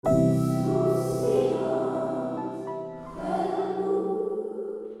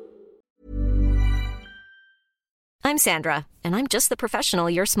I'm Sandra, and I'm just the professional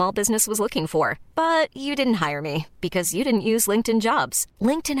your small business was looking for. But you didn't hire me because you didn't use LinkedIn Jobs.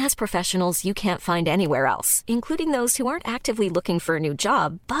 LinkedIn has professionals you can't find anywhere else, including those who aren't actively looking for a new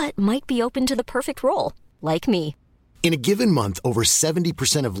job, but might be open to the perfect role, like me. In a given month, over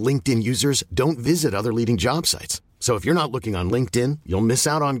 70% of LinkedIn users don't visit other leading job sites. So if you're not looking on LinkedIn, you'll miss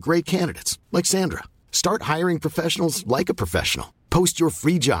out on great candidates like Sandra. Start hiring professionals like a professional. Post your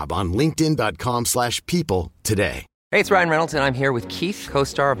free job on linkedin.com/people today. Hey, it's Ryan Reynolds, and I'm here with Keith,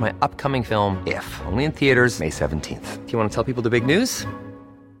 co-star of my upcoming film, If, only in theaters May 17th. Do you want to tell people the big news?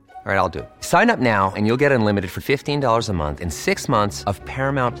 All right, I'll do it. Sign up now and you'll get unlimited for $15 a month and 6 months of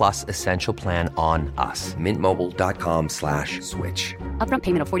Paramount Plus Essential Plan on us. Mintmobile.com/switch. Upfront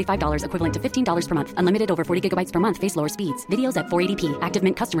payment of $45 equivalent to $15 per month. Unlimited over 40 gigabytes per month. Face lower speeds. Videos at 480p. Active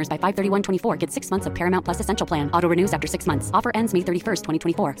Mint customers by 531.24 get 6 months of Paramount Plus Essential Plan. Auto renews after 6 months. Offer ends May 31st,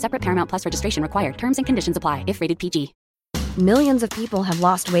 2024. Separate Paramount Plus registration required. Terms and conditions apply if rated PG. Millions of people have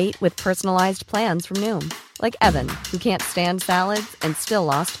lost weight with personalized plans from Noom. Like Evan, who can't stand salads and still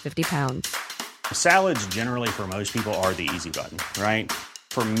lost 50 pounds. Salads generally for most people are the easy button, right?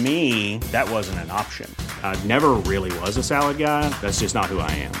 For me, that wasn't an option. I never really was a salad guy. That's just not who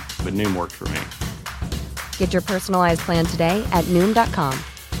I am. But Noom worked for me. Get your personalized plan today at Noom.com.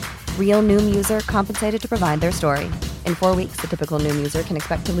 Real Noom user compensated to provide their story. In 4 weeks, the typical Noom user can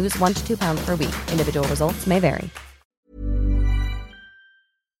expect to lose 1 to 2 pounds per week. Individual results may vary.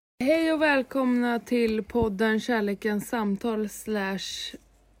 Hej och välkomna till podden Kärlekens samtal /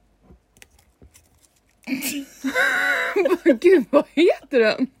 Gud, vad heter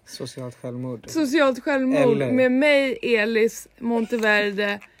den? Socialt självmord. Socialt självmord. Eller... med mig, Elis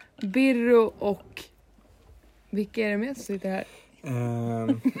Monteverde, Birro och... Vilka är det med som sitter här?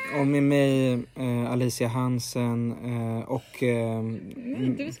 Och med mig Alicia Hansen och...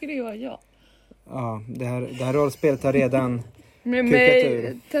 Du skulle ju vara jag. Ja, det här rollspelet har redan... Med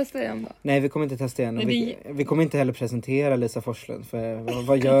mig, testa igen då. Nej, vi kommer inte testa igen. Vi kommer inte heller presentera Lisa Forslund. För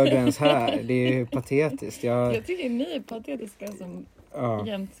vad gör du ens här? Det är ju patetiskt. Jag tycker ni är patetiska som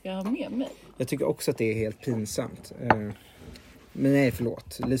jämt ska ha med mig. Jag tycker också att det är helt pinsamt. Men nej,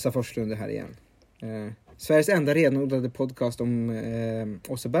 förlåt. Lisa Forslund är här igen. Sveriges enda renodlade podcast om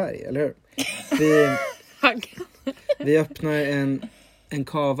Åseberg, eller hur? Vi öppnar en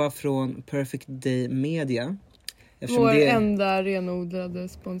kava från Perfect Day Media. Vår enda renodlade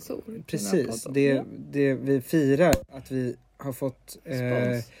sponsor. Precis, vi firar att vi har fått...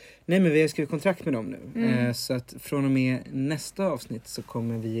 nej, men vi har skrivit kontrakt med dem nu. Så att från och med nästa avsnitt så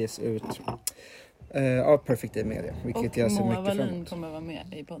kommer vi ges ut av Perfect Day Media. Vilket jag ser mycket fram emot. Wallin kommer vara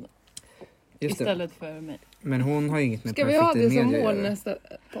med i podden. Just istället för mig. Men hon har inget med Ska Perfect Day Media. Ska vi ha det som mål nästa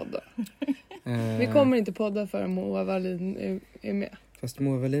podd då? Vi kommer inte podda förrän Moa Wallin är med. Fast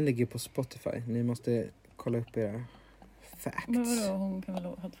Moa Wallin ligger på Spotify. Ni måste kolla upp era facts. Men vadå, hon kan väl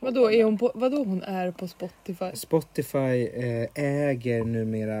ha två. Vadå hon är på Spotify? Spotify äger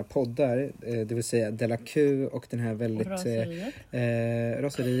numera poddar, det vill säga Della Q och den här väldigt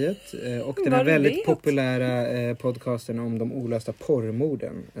Raseriet och den här väldigt populära podcasten om de olösta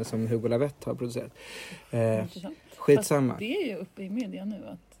porrmorden som Hugo Lavett har producerat. Skitsamma. Fast det är ju uppe i media nu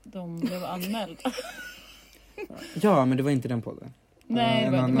att de blev anmälda. Ja, men det var inte den podden. Nej,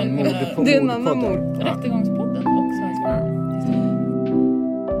 en men det är en annan mord. Rättegångspodden och Svenska historia.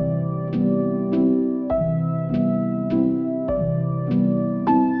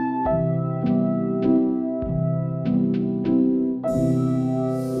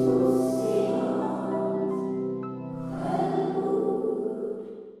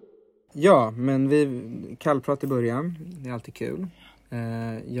 Ja, men vi kallprat i början. Det är alltid kul.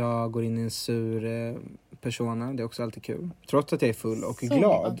 Jag går in i en sur persona. Det är också alltid kul. Trots att jag är full och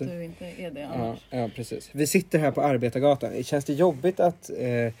glad. Att du inte är det annars. Ja, precis. Vi sitter här på Arbetargatan. Känns det jobbigt att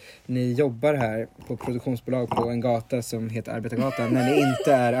ni jobbar här på produktionsbolag på en gata som heter Arbetargatan när ni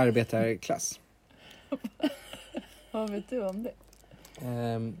inte är arbetarklass? Vad vet du om det?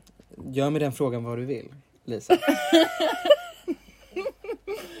 Gör med den frågan vad du vill, Lisa.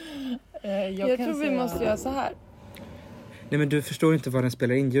 Jag tror vi måste göra så här. Nej, men du förstår inte var den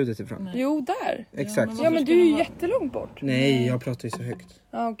spelar in ljudet ifrån. Nej. Jo, där. Exakt. Ja, men du är ju jättelångt bort. Nej, jag pratar ju så högt.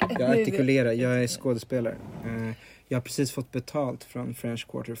 Okay. Jag artikulerar, jag är skådespelare. Jag har precis fått betalt från French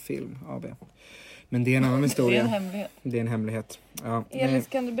Quarter Film AB. Men det är en annan historia. Det är en hemlighet. Det är en hemlighet. Ja. Elis,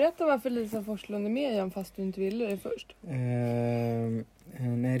 kan du berätta varför Lisa Forslund är med igen fast du inte ville det först? Nej,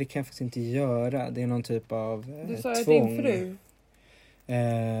 det kan jag faktiskt inte göra. Det är någon typ av du sa tvång. att din fru...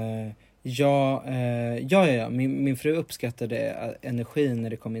 Ja. Min fru uppskattade energin när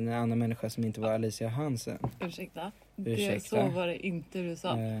det kom in en annan människa som inte var Alicia Hansen. Ursäkta. Så var det inte du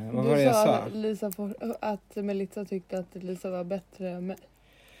sa. Vad var det jag sa? Lisa att Melissa tyckte att Lisa var bättre än mig.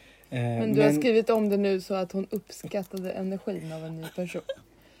 Men du har skrivit om det nu så att hon uppskattade energin av en ny person.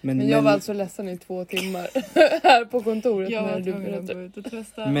 Men jag var alltså ledsen i 2 timmar här på kontoret. Jag när var du tvungen att gå ut och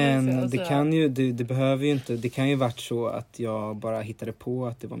trösta. Men det kan ju, det behöver ju inte, det kan ju varit så att jag bara hittade på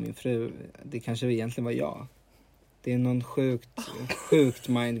att det var min fru. Det kanske egentligen var jag. Det är någon sjukt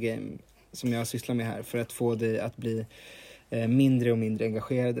mindgame som jag sysslar med här för att få dig att bli mindre och mindre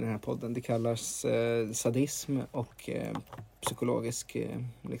engagerad i den här podden. Det kallas sadism och psykologisk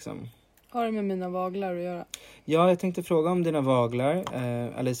liksom. Har det med mina vaglar att göra? Ja, jag tänkte fråga om dina vaglar.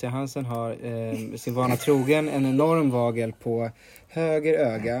 Alicia Hansen har sin vana trogen en enorm vagel på höger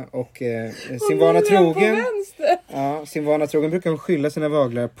öga och sin vana trogen på vänster. Ja, sin vana trogen brukar hon skylla sina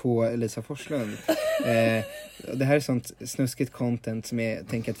vaglar på Elisa Forslund. Det här är sånt snuskigt content som jag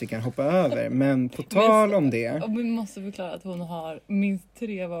tänker att vi kan hoppa över. Men på tal om det. Och vi måste förklara att hon har minst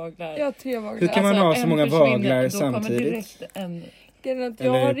 3 vaglar. Ja, 3 vaglar. Hur kan man ha så många vaglar samtidigt?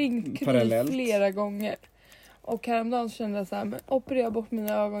 Jag har ringt Kry flera gånger. Och häromdagen kände jag så här, men operera bort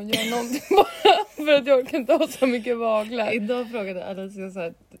mina ögon, gör någonting bara för att jag kan inte ha så mycket vaglar. Idag frågade Alicia så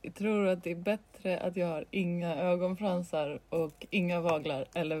här, tror du att det är bättre att jag har inga ögonfransar och inga vaglar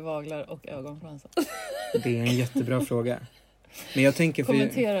eller vaglar och ögonfransar? Det är en jättebra fråga. Men jag tänker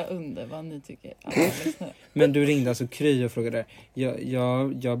kommentera under vad ni tycker. Men du ringde alltså Kry och frågade.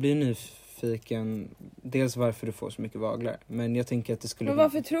 Jag blir nyfiken. Dels varför du får så mycket vaglar. Men jag tänker att det skulle... Men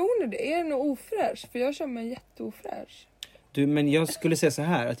varför tror ni det? Är det nog ofräsch? För jag känner mig jätteofräsch. Men jag skulle säga så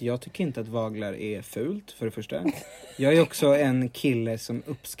här. Att jag tycker inte att vaglar är fult för det första. Jag är också en kille som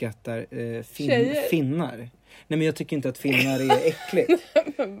uppskattar finnar. Nej, men jag tycker inte att finnar är äckligt.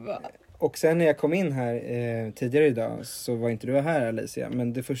 Och sen när jag kom in här tidigare idag så var inte du här, Alicia.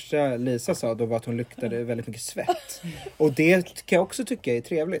 Men det första Lisa sa då var att hon luktade väldigt mycket svett. Och det kan jag också tycka är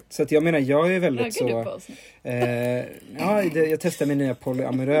trevligt. Så att jag menar, jag är väldigt så... jag testar min nya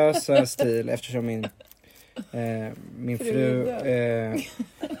polyamorösa stil eftersom min fru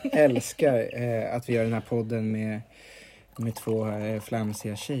älskar att vi gör den här podden med 2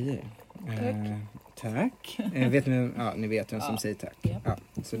 flamsiga tjejer. Tack. Vet ni, ni vet vem som säger tack. Ja,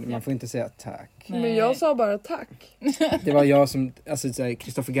 så man får inte säga tack. Nej. Men jag sa bara tack. Det var jag som, alltså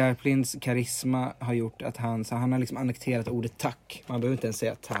Kristoffer Garplinds karisma har gjort att han har liksom annekterat ordet tack. Man behöver inte ens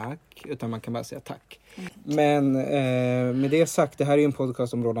säga tack, utan man kan bara säga tack. Men med det sagt, det här är ju en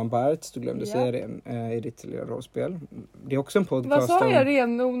podcast om Roland Barthes. Du glömde säga det i ditt lilla rollspel. Det är också en podcast Vad sa jag?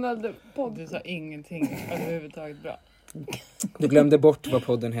 Renodlad podd? Du sa ingenting överhuvudtaget bra. Du glömde bort vad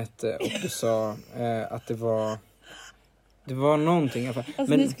podden hette och du sa att det var någonting. Alltså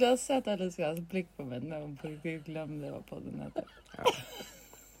men... ni skulle ha sett Alicias blick på mig när hon på riktigt glömde vad podden hette. Ja.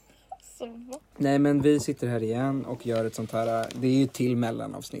 Nej, men vi sitter här igen och gör ett sånt här, det är ju till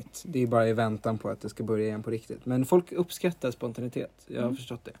mellanavsnitt. Det är bara i väntan på att det ska börja igen på riktigt. Men folk uppskattar spontanitet, jag har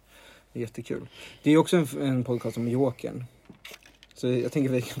förstått det. Det är jättekul. Det är också en podcast om Jokern. Så jag tänker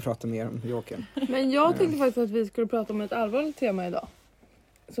att vi kan prata mer om Jokern. Men jag tänkte faktiskt att vi skulle prata om ett allvarligt tema idag.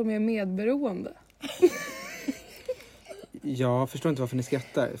 Som är medberoende. Jag förstår inte varför ni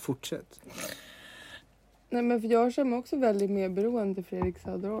skrattar. Fortsätt. Nej, men för jag känner mig också väldigt medberoende till Fredrik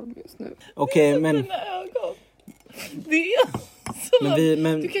Söderholm just nu. Okej, men... Dina ögon. Det är så.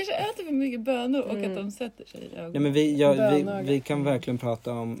 Men... Du kanske äter för mycket bönor och att de sätter sig i ögonen. Ja, men vi kan verkligen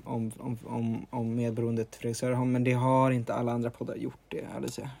prata om medberoendet till Fredrik Söderholm. Men det har inte alla andra poddar gjort det,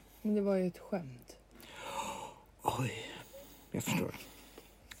 Alicia. Men det var ju ett skämt. Oj, jag förstår.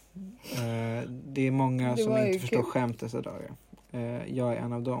 Det är många som inte förstår skämt dessa dagar. Jag är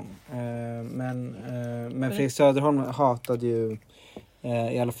en av dem. Men Fredrik Söderholm hatade ju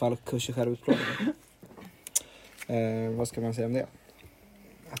i alla fall kurs i självutplåning. Vad ska man säga om det?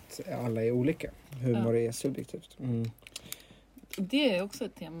 Att alla är olika. Humor är subjektivt. Det är också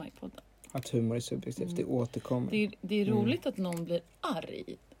ett tema i podden. Att humor är subjektivt, det återkommer. Det är roligt att någon blir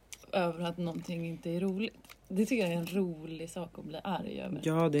arg över att någonting inte är roligt. Det tycker jag är en rolig sak att bli arg över.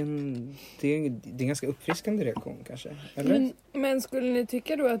 Ja, det är en ganska uppfriskande reaktion kanske. Eller? Men skulle ni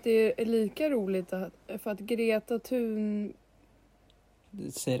tycka då att det är lika roligt för att Greta Thun...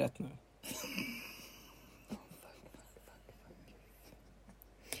 Säg rätt nu.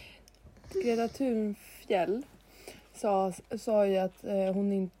 Greta Thunfjäll sa ju att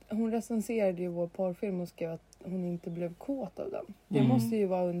hon recenserade ju vår porrfilm och skrev att hon inte blev kåt av den. Det måste ju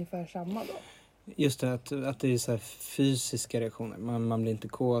vara ungefär samma då. Just det, att det är så här fysiska reaktioner. Man blir inte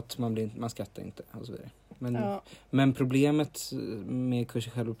kåt, man skrattar inte och så vidare. Men problemet med kurs i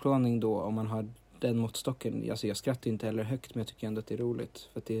självutplåning då, om man har den måttstocken, alltså jag skrattar inte heller högt, men jag tycker ändå att det är roligt.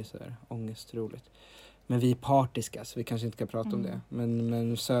 För att det är så här ångestroligt. Men vi är partiska, så vi kanske inte ska prata om det.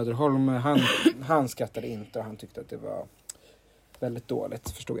 Men Söderholm, han skrattade inte och han tyckte att det var väldigt dåligt,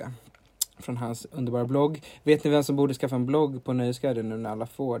 förstod jag. Från hans underbara blogg. Vet ni vem som borde skaffa en blogg på Nöjesguiden nu när alla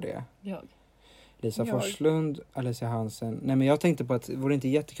får det? Jag. Lisa Forslund, Alicia Hansen. Nej, men jag tänkte på att det vore inte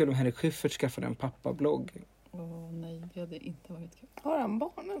jättekul om Henrik Schyffert skaffade en pappablogg. Nej, det hade inte varit kul. Har han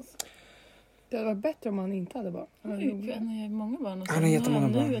barn ens? Det hade varit bättre om han inte hade barn. Han har många barn. Och han har jättemånga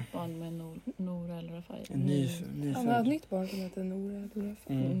barn. Nu ett barn med Nora eller Rafai. Han har ett nytt barn som heter Nora eller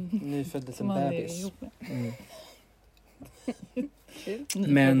Rafai. Nyfödd liten som han är bebis. ihop med.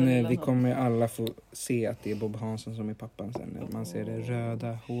 Men vi kommer alla få se att det är Bob Hansson som är pappan sen. När man ser det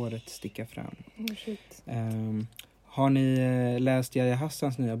röda håret sticka fram. Har ni läst Jaja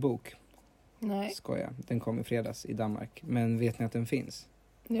Hassans nya bok? Nej. Skoja. Den kom i fredags i Danmark. Men vet ni att den finns?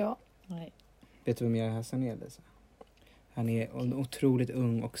 Ja. Nej. Vet du vem Jaja Hassan är, Lisa? Han är en otroligt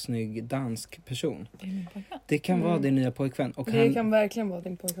ung och snygg dansk person. Det kan vara din nya pojkvän. Och det kan verkligen vara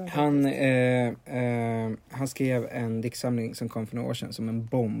din pojkvän. Han skrev en diktsamling som kom för några år sedan. Som en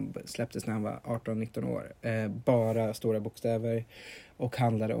bomb. Släpptes när han var 18-19 år. Bara stora bokstäver. Och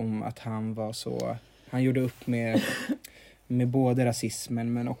handlade om att han var så... Han gjorde upp med både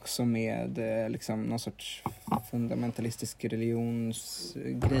rasismen men också med liksom någon sorts fundamentalistisk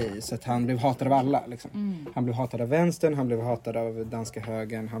religionsgrej. Så att han blev hatad av alla. Liksom. Han blev hatad av vänstern, han blev hatad av danska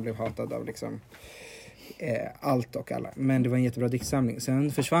högern, han blev hatad av liksom, allt och alla. Men det var en jättebra diktsamling.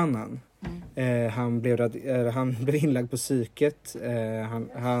 Sen försvann han. Han blev inlagd på psyket.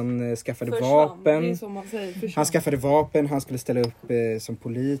 Han skaffade vapen. Han skaffade vapen. Han skulle ställa upp som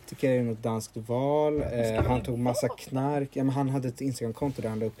politiker i något danskt val. Han tog massa knark. Ja, men han hade ett Instagram-konto där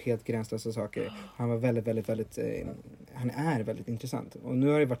han la upp helt gränslösa saker. Han var väldigt han är väldigt intressant. Och nu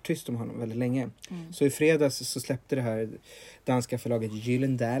har det varit tyst om honom väldigt länge. Så i fredags så släppte det här danska förlaget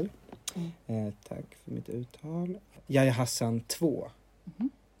Gyllendal. Tack för mitt uttal. Jaja Hassan 2.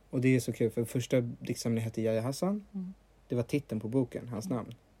 Och det är så kul, för första diktsamlingen hette Jaja Hassan. Det var titeln på boken, hans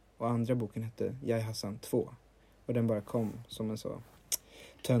namn. Och andra boken hette Jaja Hassan 2. Och den bara kom som en så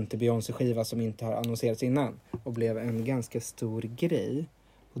töntig Beyoncé-skiva som inte har annonserats innan. Och blev en ganska stor grej.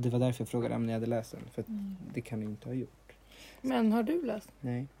 Och det var därför jag frågade om ni hade läst den. För det kan ni inte ha gjort. Men har du läst?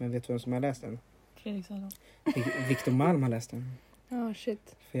 Nej, men vet du vem som har läst den? Fredrik Sandholm. Victor Malm har läst den.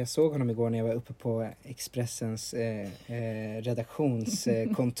 Shit. För jag såg honom igår när jag var uppe på Expressens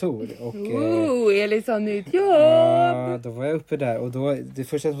redaktionskontor. Och, Elis har nytt jobb! Ja, då var jag uppe där. Och då, det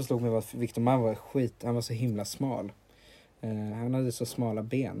första som slog mig var att Victor Malm var han var så himla smal. Han hade så smala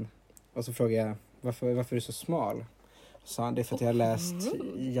ben. Och så frågade jag, varför är du så smal? Så sa han, det är för att jag har läst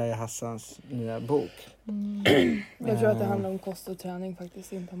Jaja Hassans nya bok. Jag tror att det handlar om kost och träning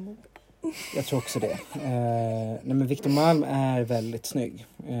faktiskt, inte om bok. Jag tror också det. Nej, men Victor Malm är väldigt snygg.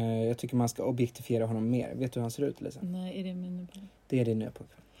 Jag tycker man ska objektifiera honom mer. Vet du hur han ser ut, Lisa? Nej, är det min nya pojkvän? Det är din nya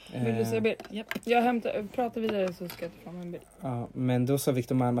pojkvän. Vill du se bild? Japp. Jag pratar vidare så ska jag ta fram en bild. Ja, men då sa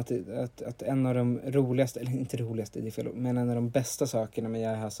Victor Malm att en av de roligaste, eller inte roligaste, det är fel, men en av de bästa sakerna med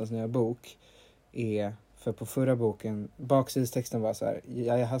Jaja Hassans nya bok är, för på förra boken, baksidestexten var så här: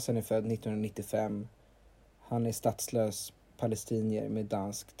 Jaja Hassan är född 1995. Han är statslös palestinier med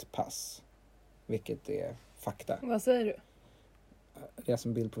danskt pass. Vilket är fakta. Vad säger du? Det är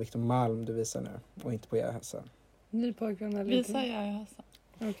som bild på Victor Malm du visar nu. Och inte på Jaja Hassan. Ny pojkvän eller Visa Jaja Hassan.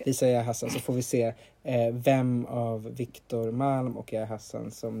 Okay. Visa Jaja Hassan så får vi se vem av Victor Malm och Jaja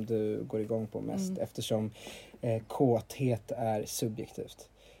Hassan som du går igång på mest. Eftersom kåthet är subjektivt.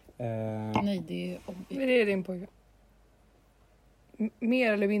 Nej, det är objektivt. Men det är din pojkvän.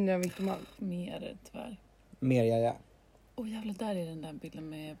 Mer eller mindre än Victor Malm? Mer, tyvärr. Mer Jaja. Jävlar, där är den där bilden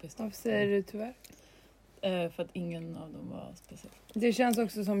med bestämt. Varför säger du tyvärr? För att ingen av dem var speciellt. Det känns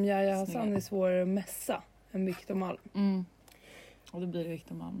också som Jaja Hassan är svårare att mässa än Victor Malm. Och då blir det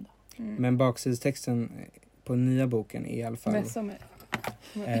Victor Malm då. Men baksidestexten på nya boken är i alla fall... Mässa med.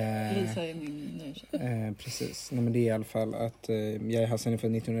 Lisa är min nya precis. Nej, men det är i alla fall att Jaja Hassan är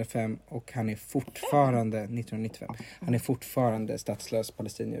född 1905 och han är fortfarande 1995. Han är fortfarande statslös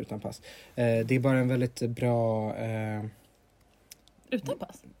palestinier utan pass. Det är bara en väldigt bra... Utan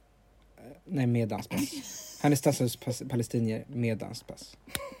pass? Nej, med danspass. Han är statslös palestinier med danspass.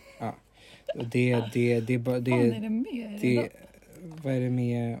 Ja. Det är det med? Vad är det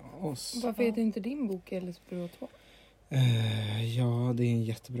med oss? Varför heter inte din bok Elis Byrå 2? Ja, det är en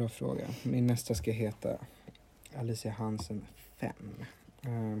jättebra fråga. Min nästa ska heta Alicia Hansen 5.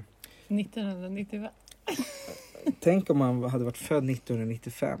 1995. tänk om man hade varit född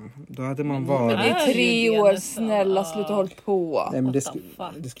 1995. Då hade man varit... Men det är 3 år, snälla, sluta håll på. Nej, men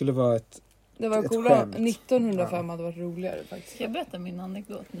det skulle vara det var coola. 1905 hade varit roligare faktiskt. Jag berättar min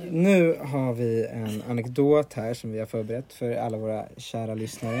anekdot nu. Nu har vi en anekdot här som vi har förberett för alla våra kära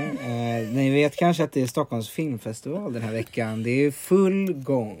lyssnare. Ni vet kanske att det är Stockholms filmfestival den här veckan. Det är full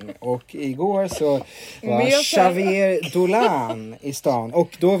gång. Och igår så var Xavier Dolan i stan.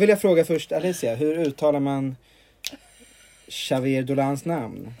 Och då vill jag fråga först, Alicia, hur uttalar man Xavier Dolans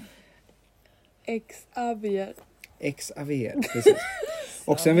namn? Xavier, precis.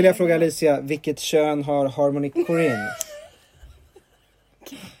 Och sen vill jag fråga Alicia, vilket kön har Harmony Korine?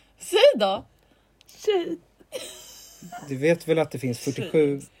 Säg då! Tjej! Du vet väl att det finns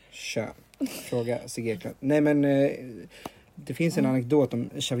 47 kön? Fråga Sigge Ekland. Nej, men det finns en anekdot om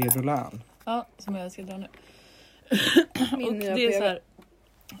Xavier Dolan. Ja, som jag ska dra nu. Och det är så här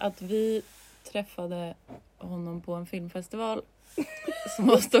att vi träffade honom på en filmfestival som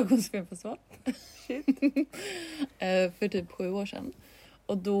var Stockholms filmfestival. Shit. För typ 7 år sedan.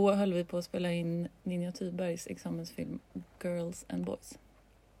 Och då höll vi på att spela in Ninja Thybergs examensfilm Girls and Boys.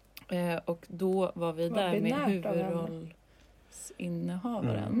 Och då var vi där med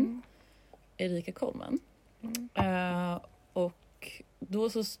huvudrollsinnehavaren Erika Coleman. Och då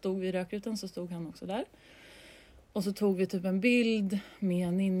så stod vi i rökrutan, så stod han också där. Och så tog vi typ en bild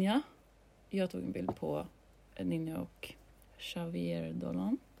med Ninja. Jag tog en bild på Ninja och Xavier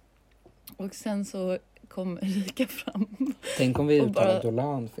Dolan. Och sen så kom Erika fram. Tänk om vi uttalar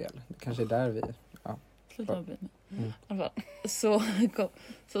Dolan fel. Det kanske är där vi... Ja. Sluta med så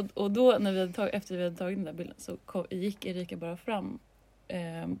och då när efter vi hade tagit den där bilden så gick Erika bara fram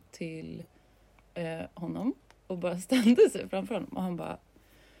till honom och bara ställde sig framför honom. Och han bara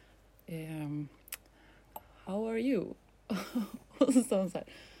how are you? Och så sa han så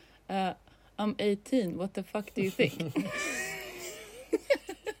här I'm 18, what the fuck do you think?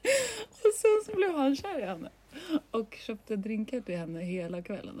 Och sen så blev han kär i henne. Och köpte drinkar till henne hela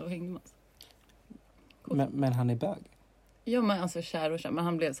kvällen och hängde med oss. Men han är bög? Ja, men alltså kär och kär. Men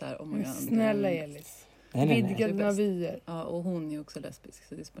han blev så här, oh my God. Snälla Elis. Vidgade navier. Ja, och hon är också lesbisk,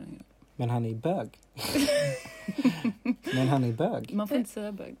 så det spelar ingen roll. Men han är bög. Men han är bög. Man får inte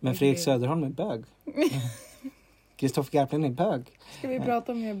säga bög. Men Fredrik Söderholm är bög. Kristoffer Garplin är bög. Ska vi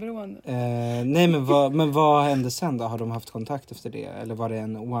prata om beroende? Nej, men vad hände sen då? Har de haft kontakt efter det? Eller var det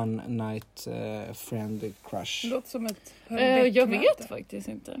en one night friend crush? Det låter som ett jag vet faktiskt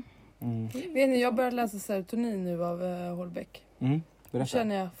inte. Vet ni, jag börjar läsa serotonin nu av Holbeck. Då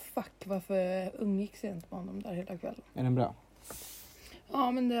känner jag, varför umgicks jag inte med honom där hela kvällen? Är den bra?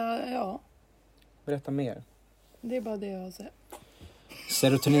 Ja, men ja. Berätta mer. Det är bara det jag har sett.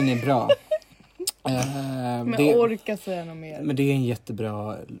 Serotonin är bra. Men orka säga något mer. Men det är en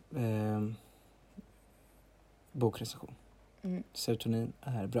jättebra bokrecension. Serotonin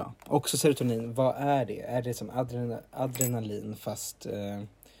är bra. Också serotonin, vad är det? Är det som adrenalin fast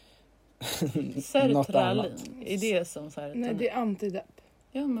något annat? Är det som serotonin? Nej, det är antidepp.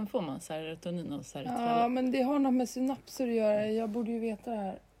 Ja, men får man serotonin och serotonin? Ja, men det har något med synapser att göra. Jag borde ju veta det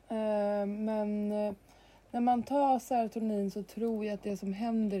här. Men när man tar serotonin så tror jag att det som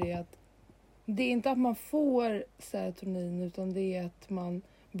händer är att det är inte att man får serotonin, utan det är att man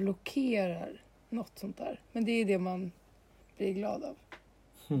blockerar något sånt där. Men det är det man blir glad av.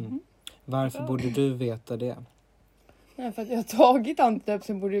 Varför borde du veta det? Nej, för att jag har tagit antidepp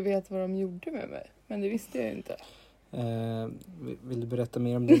så borde jag veta vad de gjorde med mig. Men det visste jag inte. Vill du berätta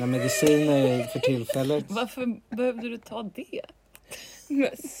mer om dina mediciner för tillfället? Varför behövde du ta det?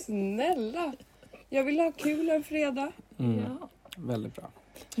 Men snälla! Jag vill ha kul en fredag. Ja. Väldigt bra.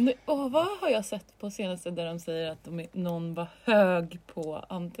 Vad har jag sett på senaste där de säger att någon var hög på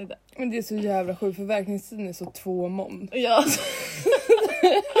antidepp? Men det är så jävla sjukt, för verkningstiden är så 2 mån. Ja.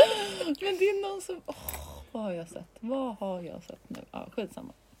 Men det är någon som... vad har jag sett nu? Ja,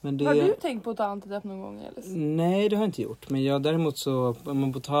 skitsamma. Men det... Har du tänkt på att ta antidepp någon gång, eller? Nej, det har jag inte gjort. Men jag däremot så, om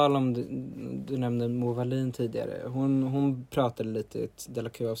man på tal om, du nämnde Mo Wallin tidigare. Hon pratade lite i ett Della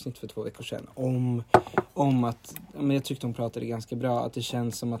Q-avsnitt för 2 veckor sedan om att, men jag tyckte hon pratade ganska bra, att det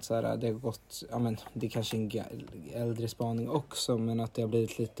känns som att så här, det har gått, ja men det är kanske en äldre spaning också, men att det har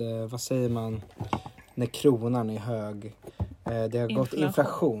blivit lite, vad säger man, när kronan är hög. Det har gått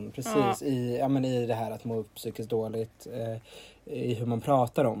inflation, precis, i det här att må upp psykiskt dåligt, i hur man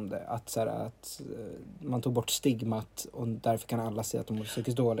pratar om det, att man tog bort stigmat och därför kan alla säga att de mår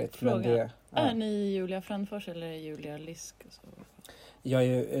psykiskt dåligt. Fråga, men det, är ni Julia Frändfors eller Julia Lisk?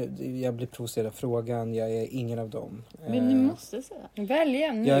 Jag blir provocerad av frågan, jag är ingen av dem. Men ni måste säga. Välj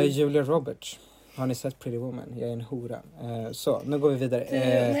en. Jag är Julia Roberts. Har ni sett Pretty Woman? Jag är en hora. Så, nu går vi vidare.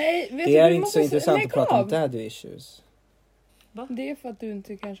 Det är inte så intressant att prata om daddy issues. Va? Det är för att du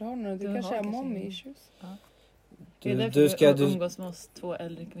inte kanske har några. Du kanske har mommy issues. Ja. Det är därför du umgås med oss 2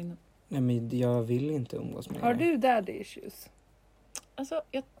 äldre kvinnor. Nej, men jag vill inte umgås med. Har du daddy issues? Alltså,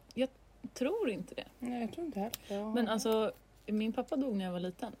 jag tror inte det. Nej, jag tror inte heller. Ja. Men alltså, min pappa dog när jag var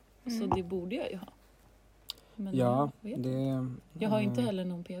liten. Så det borde jag ju ha. Men jag har inte heller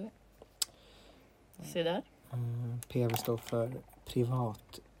någon PV. Se där. PV står för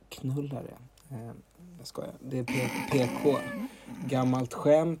privatknullare. Jag skojar. Det är PK. Gammalt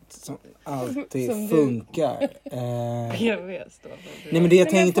skämt som alltid funkar. PV står för. Nej, men det jag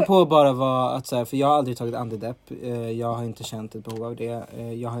tänkte på bara var att så här, för jag har aldrig tagit antidepp. Jag har inte känt ett behov av det.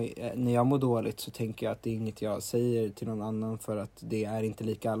 När jag mår dåligt så tänker jag att det är inget jag säger till någon annan, för att det är inte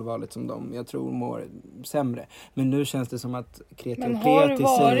lika allvarligt som de jag tror mår sämre. Men nu känns det som att kreativitet i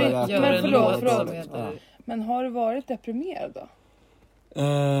sig var att... Men har du varit deprimerad då?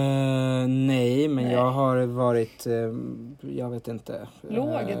 Nej, men jag har varit, jag vet inte.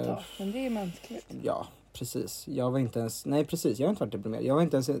 Låg ett tag, men det är mänskligt. Ja, precis. Jag har inte varit deprimerad. Jag var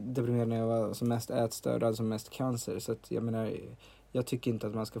inte ens deprimerad när jag var som mest ätstörd, alltså som mest cancer. Så att jag menar, jag tycker inte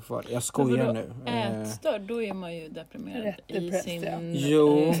att man ska få vara det. Jag skojar nu. Ätstörd, då är man ju deprimerad i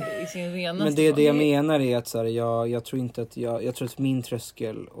sin renaste. Men det jag menar är att så här, jag tror inte att jag tror att min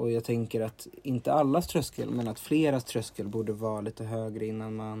tröskel, och jag tänker att inte allas tröskel, men att fleras tröskel borde vara lite högre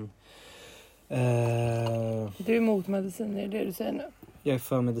innan man... Du är emot mediciner, är det du säger nu? Jag är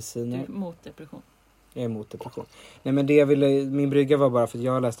för mediciner. Du är emot depression. Jag är emot depression. Nej, men det jag ville, min brygga var bara för att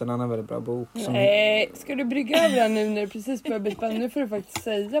jag läste en annan väldigt bra bok. Nej, ska du brygga över den nu när det precis börjar bli spännande? Nu får du faktiskt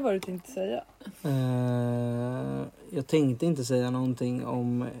säga vad du tänkte säga. Jag tänkte inte säga någonting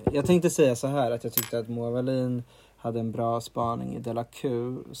om... Jag tänkte säga så här, att jag tyckte att Moa Wallin hade en bra spaning i Della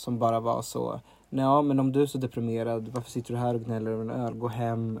Q som bara var så... Ja, men om du är så deprimerad, varför sitter du här och gnäller över en öl? Gå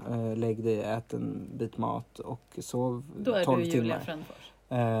hem, lägg dig, ät en bit mat och sov 12 timmar. Då är du Julia Fränfors.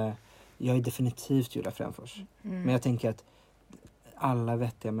 Jag är definitivt Julia Fränfors. Men jag tänker att alla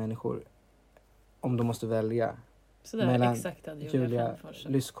vettiga människor, om de måste välja så där mellan exakt Julia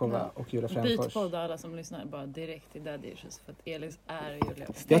Lyskova och Julia Fränfors. Byt podd, alla som lyssnar bara direkt till Daddy Issues, för att Elis är Julia.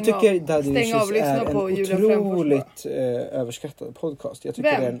 Jag tycker Daddy Issues är en otroligt överskattad podcast. Jag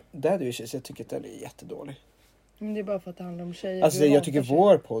tycker Daddy Issues, jag tycker att den är jättedålig. Men det är bara för att det handlar om tjejer. Alltså jag tycker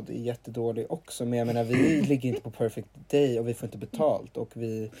vår podd är jättedålig också. Men jag menar, vi ligger inte på perfect day och vi får inte betalt och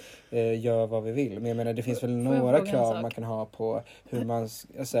vi gör vad vi vill. Men jag menar, det finns väl några krav man kan ha på hur man...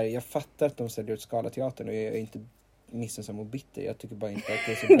 Alltså, jag fattar att de säljer ut Scalateatern och jag är inte missunnsam och bitter. Jag tycker bara inte att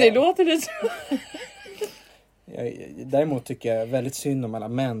det är så bra. Det låter det så. Däremot tycker jag väldigt synd om alla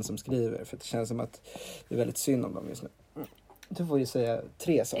män som skriver. För det känns som att det är väldigt synd om dem just nu. Du får ju säga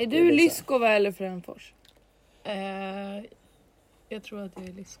 3 saker. Är du Lyskova eller Fränfors? Jag tror att jag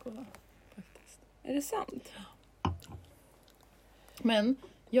är Lyskova faktiskt. Är det sant? Men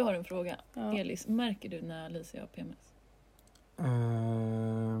jag har en fråga. Elis, märker du när Alicia har PMS?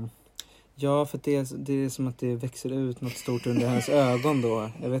 Ja, för det är som att det växer ut något stort under hennes ögon då.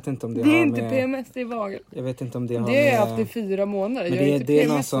 Jag vet inte om det är har inte med... PMS, det är vagel. Jag vet inte om det har med... Det har jag haft i 4 månader. Men jag är inte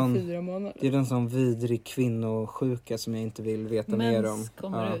PMS sån, i 4 månader. Det är en sån vidrig kvinnosjuka som jag inte vill veta mer om. Mens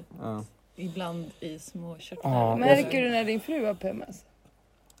kommer ut. Ja. Ibland i små körtlar. Ja, märker du när din fru har PMS?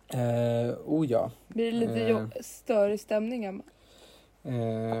 Ja. Blir det lite större stämning?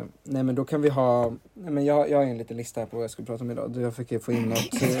 Nej, men då kan vi ha... Nej, men jag har en liten lista här på vad jag ska prata om idag. Jag fick få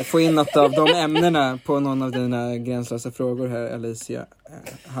in något av de ämnena på någon av dina gränslösa frågor här, Alicia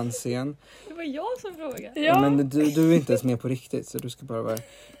Hansén. Det var jag som frågade. Ja. Men du är inte ens med på riktigt, så du ska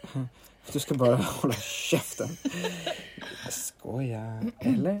bara hålla käften. Jag skojar.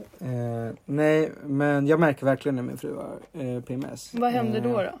 Eller? Nej, men jag märker verkligen när min fru har PMS. Vad händer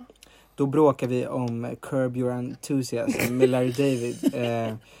då? Då bråkar vi om Curb Your Enthusiasm med Larry David.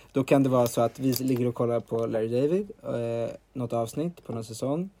 Då kan det vara så att vi ligger och kollar på Larry David. Något avsnitt på någon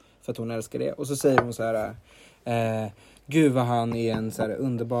säsong. För att hon älskar det. Och så säger hon så här... Gud vad han är en så här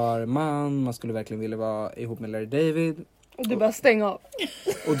underbar man. Man skulle verkligen vilja vara ihop med Larry David. Och du bara stäng av.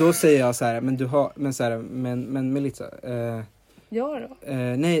 Och då säger jag så här... Men Melissa... Ja då.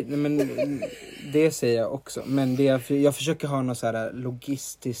 Nej, men det säger jag också. Men jag försöker ha någon så här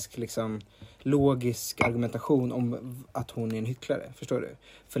logisk argumentation om att hon är en hycklare. Förstår du?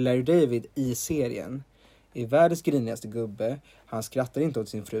 För Larry David i serien är världens grinigaste gubbe. Han skrattar inte åt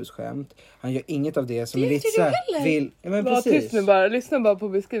sin frus skämt. Han gör inget av det som Melissa vill. Ja, men precis. Tyst nu bara. Lyssna bara på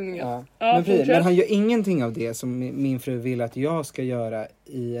beskrivningen. Ja. Men han gör ingenting av det som min fru vill att jag ska göra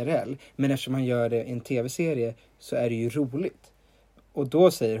IRL. Men eftersom han gör det i en tv-serie så är det ju roligt. Och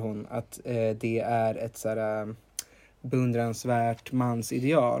då säger hon att det är ett sådär beundransvärt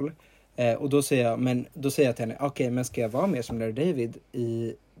mansideal. Och då säger jag till henne, okej, men ska jag vara mer som Larry David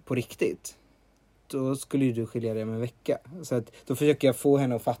på riktigt? Då skulle ju du skilja dig om en vecka. Så att, då försöker jag få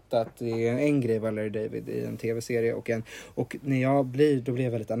henne att fatta att det är en grej var Larry David i en tv-serie. Och när då blir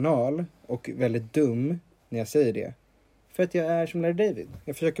jag väldigt anal och väldigt dum när jag säger det. För att jag är som Larry David.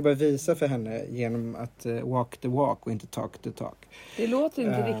 Jag försöker bara visa för henne genom att walk the walk och inte talk the talk. Det låter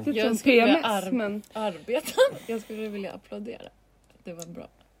inte riktigt som PMS. Men jag skulle vilja applådera. Det var bra.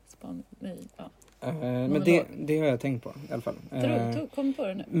 Nej, ja. Men det har jag tänkt på i alla fall. Kom på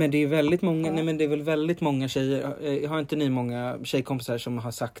det nu. Men det är väldigt många, nej men det är väl väldigt många tjejer. Har inte ni många tjejkompisar som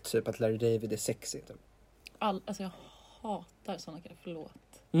har sagt typ att Larry David är sexy? Typ? Alltså jag hatar såna grejer, förlåt.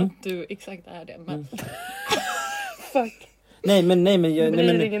 Att du exakt är det, men fuck. Nej men Woody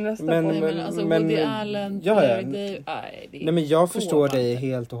Allen, Larry David, nej men jag förstår dig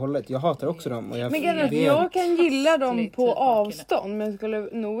helt och hållet. Jag hatar också dem och jag kan gilla dem på avstånd, men jag skulle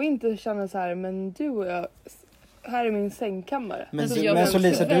nog inte känna så här, men du och jag, här är min sängkammare. Men så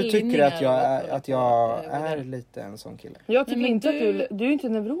Lisa, du tycker att jag är lite en sån kille. Jag tycker inte att du är inte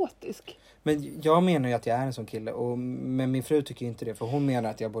neurotisk. Men jag menar ju att jag är en sån kille. Men min fru tycker inte det. För hon menar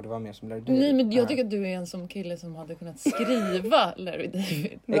att jag borde vara mer som Larry David. Nej, men jag tycker att du är en sån kille som hade kunnat skriva Larry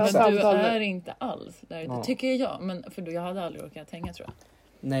David. Men Exakt. du är inte alls Larry David, tycker jag. Men för jag hade aldrig orkat tänka, tror jag.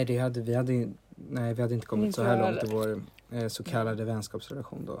 Nej, vi hade inte kommit så här långt i vår så kallade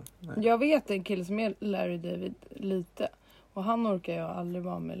vänskapsrelation då. Nej. Jag vet en kille som är Larry David lite. Och han orkar jag aldrig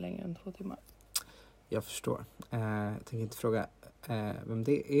vara med längre än 2 timmar. Jag förstår. Jag tänker inte fråga vem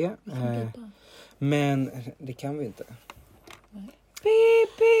det är. Men det kan vi inte.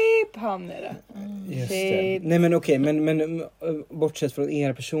 Pip, pip, han är det. Just det. Nej men okej, men bortsett från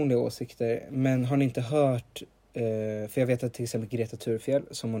era personliga åsikter. Men har ni inte hört... för jag vet att till exempel Greta Thurfjell,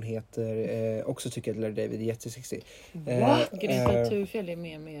 som hon heter, också tycker att Larry David är jättesexig. Greta Thurfjell är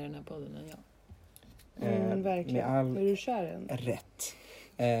med i den här podden än jag. Verkligen. Med all är du kär i henne? Rätt.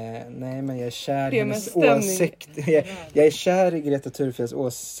 Nej, men jag är kär i hennes åsikter. Jag är kär i Greta Thurfjells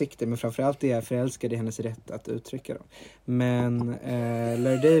åsikter, men framförallt är jag förälskad i hennes rätt att uttrycka dem. Men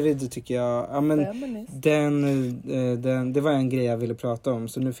Larry David tycker jag, ja men det var en grej jag ville prata om,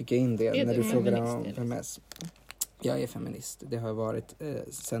 så nu fick jag in det när du frågade om PMS. Jag är feminist. Det har varit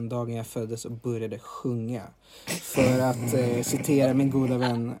sedan dagen jag föddes och började sjunga. För att citera min goda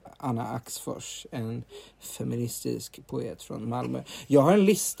vän Anna Axfors, en feministisk poet från Malmö. Jag har en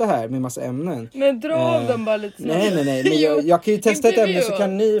lista här med massa ämnen. Men dra av dem bara lite. Nej. Men jag kan ju testa ett ämne, så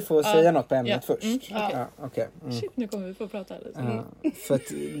kan ni få säga något på ämnet först. Okay. Shit, nu kommer vi få prata lite. För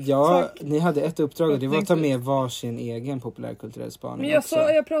att ni hade ett uppdrag och det var att ta med varsin egen populärkulturell spaning. Men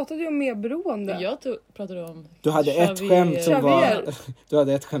jag pratade ju om medberoende. Jag pratade om... Du hade ett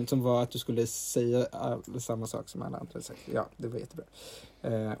skämt som var att du skulle säga samma sak som alla andra sagt. Ja, det var jättebra.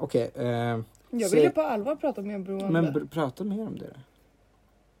 Okej. Jag ville på allvar prata om medberoende. Men prata mer om det.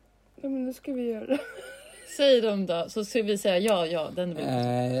 Ja, men nu ska vi göra det. Säg dem då, så ska vi säga ja, den vill.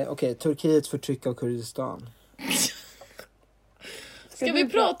 Okej, Turkiets förtryck av Kurdistan. Ska vi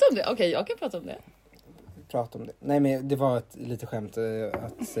prata om det? Okej, jag kan prata om det. Prata om det. Nej, men det var ett lite skämt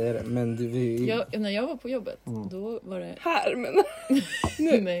att säga det. Men när jag var på jobbet, då var det... Här, men...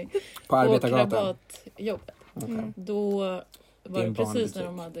 Nej. På Arbetargatan. På krabatjobbet. Då var det precis när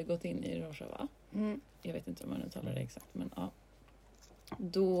de hade gått in i Rojava. Jag vet inte om man uttalar det exakt, men ja.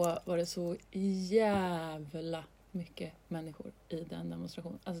 Då var det så jävla mycket människor i den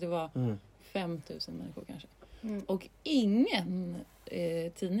demonstrationen. Alltså det var 5000 människor kanske. Och ingen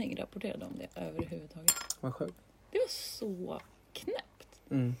tidning rapporterade om det överhuvudtaget. Vad sjukt. Det var så knäppt.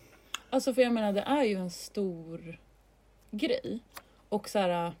 Alltså för jag menar, det är ju en stor grej. Och så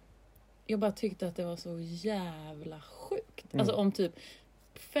här, jag bara tyckte att det var så jävla sjukt. Alltså om typ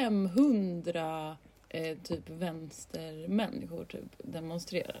 500 typ vänstermänniskor typ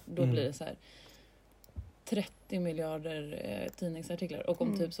demonstrerar. Då blir det så här 30 miljarder tidningsartiklar. Och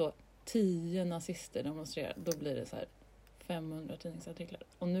om typ så 10 nazister demonstrerar, då blir det så här 500 tidningsartiklar.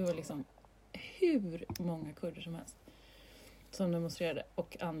 Och nu är liksom hur många kurder som helst som demonstrerade.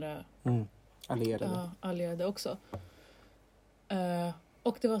 Och andra allierade också.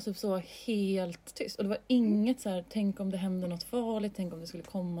 Och det var typ så helt tyst. Och det var inget så här, tänk om det hände något farligt, tänk om det skulle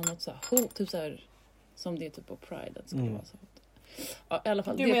komma något så här hot, typ så här som det är typ på Pride att skulle vara så hot. Ja, i alla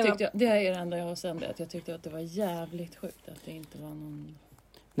fall, det är det enda jag har sen det, att jag tyckte att det var jävligt sjukt att det inte var någon...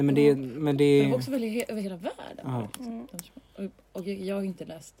 Nej, men det var också väl över hela världen. Och jag har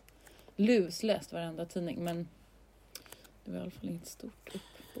inte läst varenda tidning, men det var i alla fall inte stort upp.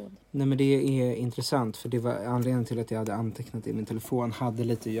 telefon? Nej, men det är intressant, för det var anledningen till att jag hade antecknat i min telefon hade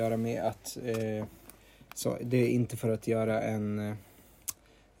lite att göra med att så det är inte för att göra en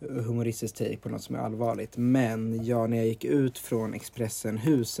humoristisk take på något som är allvarligt, men när jag gick ut från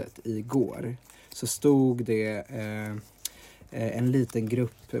Expressen-huset igår så stod det en liten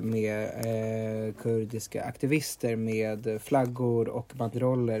grupp med kurdiska aktivister med flaggor och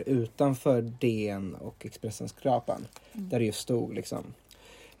banderoller utanför DN och Expressen-skrapan. Där det ju stod liksom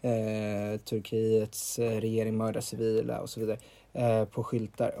Turkiets regering mördar civila och så vidare på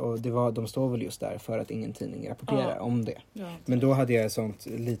skyltar. Och de står väl just där för att ingen tidning rapporterar om det. Ja. Men då hade jag sånt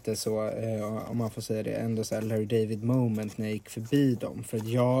lite så, om man får säga det, ändå så här Larry David moment när jag gick förbi dem. För att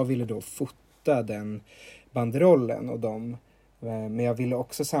jag ville då fota den banderollen och dem. Men jag ville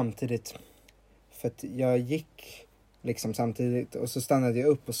också samtidigt, för att jag gick liksom samtidigt och så stannade jag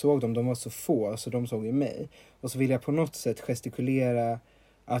upp och såg dem. De var så få så de såg ju mig. Och så ville jag på något sätt gestikulera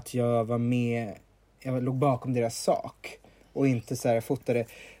att jag var med, jag låg bakom deras sak och inte så här fotade.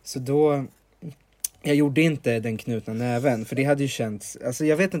 Så då, jag gjorde inte den knutna näven, för det hade ju känts, alltså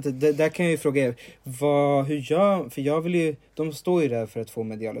jag vet inte, där kan jag ju fråga er, för jag vill ju, de står ju där för att få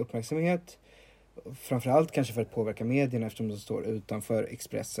medial uppmärksamhet. Framförallt kanske för att påverka medierna eftersom de står utanför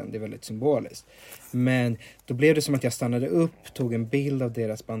Expressen. Det är väldigt symboliskt. Men då blev det som att jag stannade upp, tog en bild av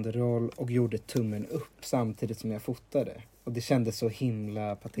deras banderoll och gjorde tummen upp samtidigt som jag fotade. Och det kändes så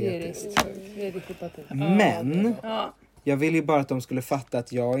himla patetiskt. Det är riktigt patetiskt. Men jag vill ju bara att de skulle fatta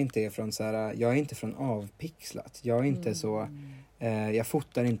att jag inte är från så här, jag är inte från avpixlat. Jag är inte så, jag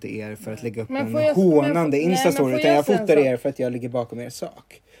fotar inte er för att lägga upp en hånande Insta-story, utan jag fotar er för att jag ligger bakom er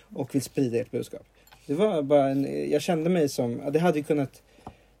sak och vill sprida ert budskap. Det var bara jag kände mig som, det hade ju kunnat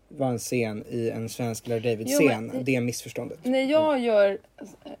vara en scen i en svensk Larry David-scen, det är missförståndet. När jag gör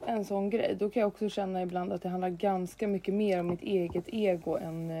en sån grej, då kan jag också känna ibland att det handlar ganska mycket mer om mitt eget ego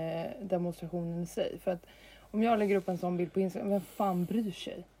än demonstrationen i sig. För att om jag lägger upp en sån bild på Instagram, vem fan bryr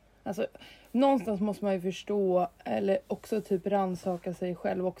sig? Alltså, någonstans måste man ju förstå, eller också typ rannsaka sig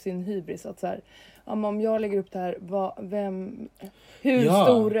själv och sin hybris. Att så här, om jag lägger upp det här, hur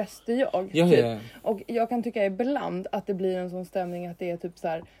stor röst är jag? Typ. Och jag kan tycka ibland att det blir en sån stämning att det är typ så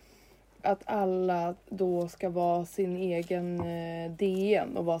här, att alla då ska vara sin egen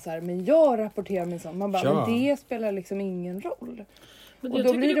DN och vara så här, men jag rapporterar mig som. Man bara, men det spelar liksom ingen roll. Men och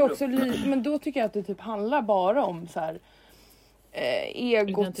då blir det också men då tycker jag att det typ handlar bara om så här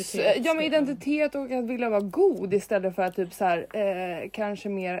egots, identitet och att vilja vara god istället för att typ så här, kanske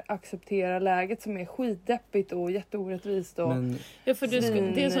mer acceptera läget som är skitdeppigt och jätteorättvist och för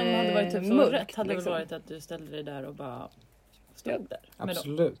det som hade varit typ så mörkt, rätt hade liksom varit att du ställde dig där och bara stod där.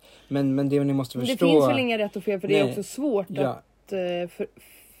 Absolut. Men det ni måste förstå, det finns väl inga rätt och fel, för det är också svårt att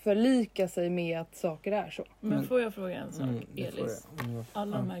förlika sig med att saker är så. Men får jag fråga en sak, Elis?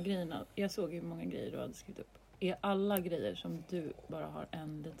 Alla de här grejerna, jag såg ju många grejer du hade skrivit upp. Är alla grejer som du bara har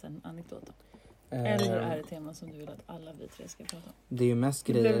en liten anekdot om? Eller är det tema som du vill att alla vi tre ska prata om? Det är ju mest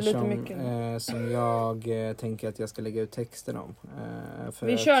grejer som jag tänker att jag ska lägga ut texten om.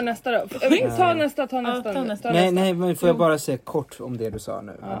 Vi kör nästa då. Ta nästa. Nej, men får jag bara säga kort om det du sa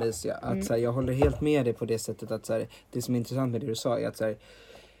nu, Alicia. Att så här, jag håller helt med dig på det sättet att så här, det som är intressant med det du sa är att så här,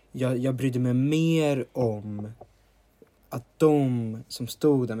 jag brydde mig mer om att de som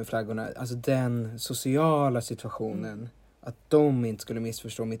stod där med flaggorna, alltså den sociala situationen, att de inte skulle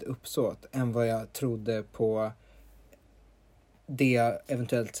missförstå mitt uppsåt än vad jag trodde på det jag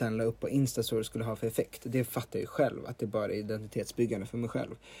eventuellt sen la upp på Insta-story skulle ha för effekt. Det fattar jag ju själv, att det bara är identitetsbyggande för mig själv.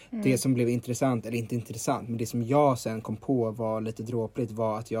 Det som blev intressant, eller inte intressant, men det som jag sen kom på var lite dråpligt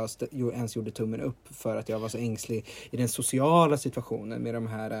var att jag ens gjorde tummen upp för att jag var så ängslig i den sociala situationen med de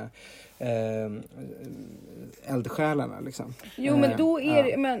här eldsjälarna liksom. Jo, men då är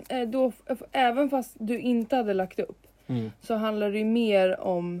det, men då, även fast du inte hade lagt upp så handlar det ju mer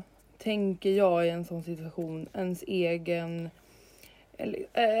om, tänker jag i en sån situation, ens egen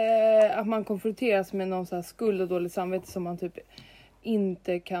att man konfronteras med någon så här skuld och dåligt samvete som man typ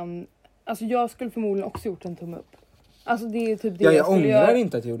inte kan, alltså jag skulle förmodligen också gjort en tumme upp. Alltså det är typ det jag ångrar göra.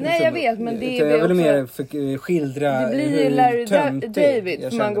 Inte att jag gjorde. Nej, jag vet, men det är jag vill mer skildra det blir ju Larry David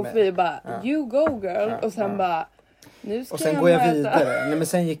som man går förbi och bara you go girl och sen bara nu ska och sen går jag vidare. Nej, men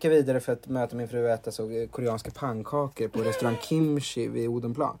sen gick jag vidare för att möta min fru och äta så koreanska pannkakor på restaurang Kimchi vid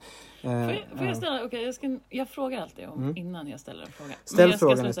Odenplan. Får jag ställa, jag frågar alltid om innan jag ställer en fråga. Ställ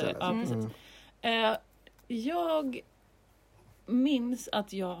frågan istället. Ja, precis. Jag minns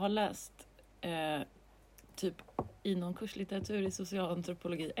att jag har läst typ i någon kurslitteratur i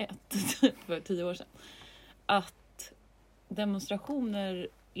socialantropologi 1 för 10 år sedan att demonstrationer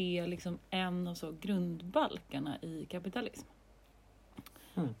är liksom en av så grundbalkarna i kapitalism.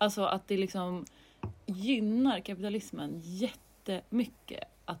 Alltså att det liksom gynnar kapitalismen jättemycket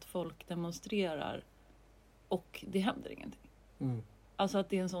att folk demonstrerar och det händer ingenting. Alltså att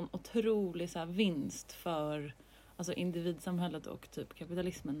det är en sån otrolig så här, vinst för alltså individsamhället och typ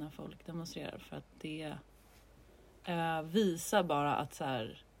kapitalismen när folk demonstrerar, för att det visar bara att så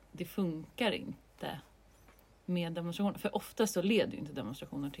här, det funkar inte med demonstrationer. För oftast så leder ju inte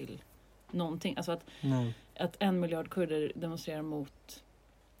demonstrationer till någonting. Alltså att 1 miljard kurder demonstrerar mot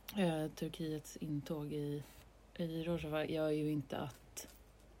Turkiets intåg i Rojava gör ju inte att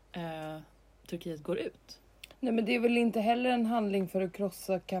Turkiet går ut. Nej, men det är väl inte heller en handling för att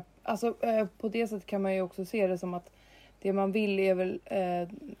krossa alltså på det sättet kan man ju också se det som att det man vill är väl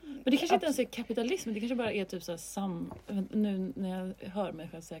men det kanske inte ens är kapitalism, det kanske bara är typ så här nu när jag hör mig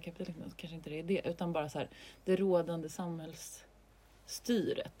själv säga kapitalism så kanske inte det är det, utan bara så här det rådande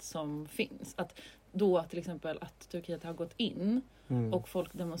samhällsstyret som finns. Att då till exempel att Turkiet har gått in och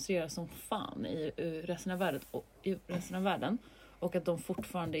folk demonstrerar som fan i resten av världen och att de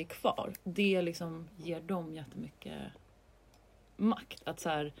fortfarande är kvar. Det liksom ger dem jättemycket makt. Att så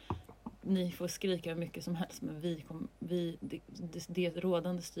här, ni får skrika hur mycket som helst, men det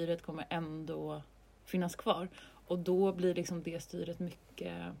rådande styret kommer ändå finnas kvar. Och då blir liksom det styret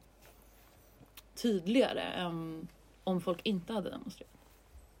mycket tydligare än om folk inte hade demonstrerat.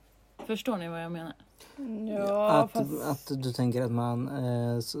 Förstår ni vad jag menar? Ja, att du tänker att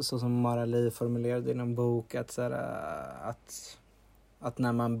man, så som Mara Li formulerade i någon bok, att, så här, att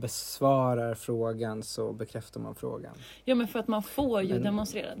när man besvarar frågan så bekräftar man frågan. Ja, men för att man får ju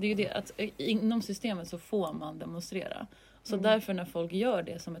demonstrera. Det är ju det, att inom systemet så får man demonstrera. Så därför när folk gör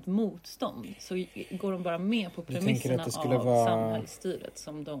det som ett motstånd så går de bara med på premisserna av samhällsstyret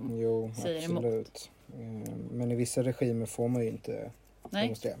som de säger emot. Men i vissa regimer får man ju inte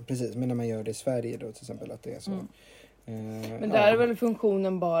demonstrera. Precis, men när man gör det i Sverige då till exempel att det är så. Men där är väl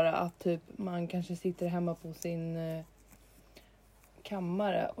funktionen bara att typ man kanske sitter hemma på sin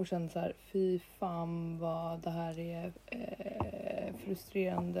kammare och känner så här, fy fan vad det här är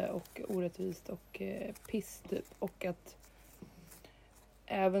frustrerande och orättvist och piss typ. Och att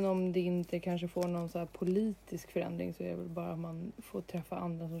även om det inte kanske får någon så här politisk förändring så är det väl bara att man får träffa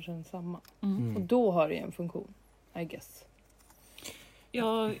andra som känner samma. Och då har det en funktion, I guess.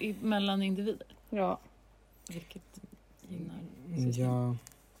 Ja, mellan individer. Ja. Vilket gynnar systemet. Ja.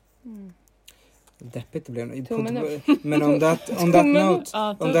 Deppigt det blev. Men om that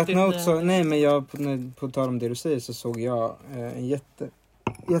note så, nej men jag på tal om det du säger så såg jag en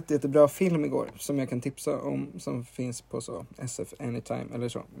jättebra film igår som jag kan tipsa om, som finns på så SF Anytime eller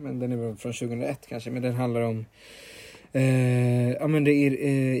så, men den är väl från 2001 kanske, men den handlar om men det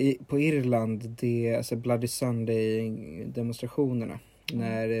är på Irland, det är alltså Bloody Sunday demonstrationerna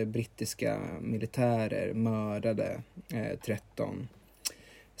när brittiska militärer mördade 13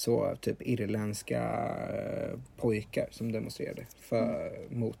 så typ irländska pojkar som demonstrerade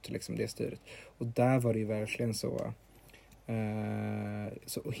mot liksom det styret. Och där var det ju verkligen så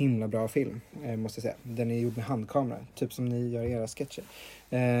himla bra film, måste jag säga. Den är gjord med handkamera, typ som ni gör era sketcher.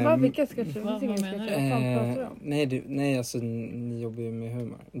 Vilka sketcher? Vad pratar du om? Nej, alltså ni jobbar ju med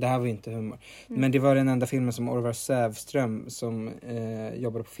humor. Det här var ju inte humor. Men det var den enda filmen som Orvar Sävström som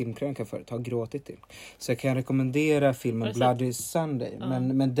jobbade på Filmkrönikan förut har gråtit till. Så jag kan rekommendera filmen Bloody Sunday.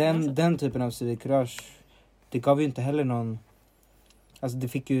 Men den typen av civilkurage, det gav ju inte heller någon. Alltså det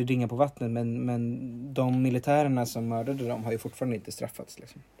fick ju ringa på vattnet, men de militärerna som mördade dem har ju fortfarande inte straffats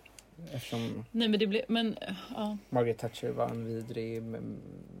liksom. Eftersom nej, men det blev, men ja. Margaret Thatcher var en vidrig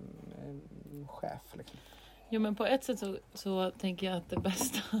chef liksom. Jo, men på ett sätt så tänker jag att det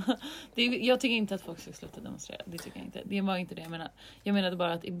bästa jag tycker inte att folk ska sluta demonstrera. Det tycker jag inte. Det var inte det jag menade. Jag menade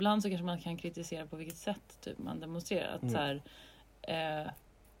bara att ibland så kanske man kan kritisera på vilket sätt typ man demonstrerar. Att så här,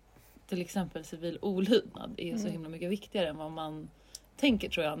 till exempel civil olydnad är så himla mycket viktigare än vad man tänker,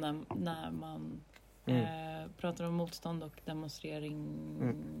 tror jag, när man pratar om motstånd och demonstrering,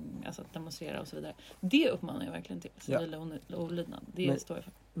 alltså att demonstrera och så vidare. Det uppmanar jag verkligen till, civil olydnad. Det står jag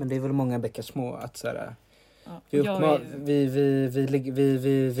för. Men det är väl många bäckar små att så här, vi uppmanar.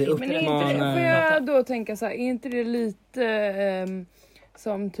 Får jag då tänka så här, är inte det lite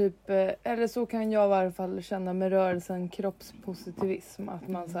som typ, eller så kan jag i varje fall känna med rörelsen kroppspositivism, att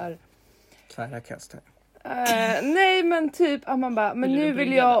man så här tvära kast här. Nej, men typ att man bara, men nu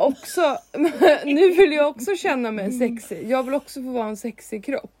vill jag också känna mig sexig. Jag vill också få vara en sexig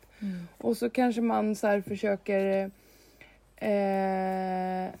kropp. Och så kanske man så här försöker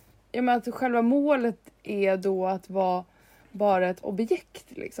men att själva målet är då att vara bara ett objekt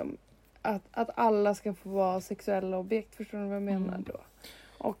liksom. Att alla ska få vara sexuella objekt, förstår du vad jag menar då?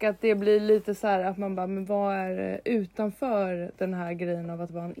 Och att det blir lite så här att man bara, men vad är utanför den här grejen av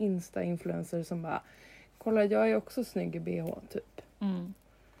att vara en Insta-influencer som bara, kolla jag är också snygg i BH typ.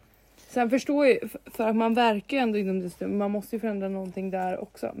 Sen förstår jag, för att man verkar ju ändå inom det, man måste ju förändra någonting där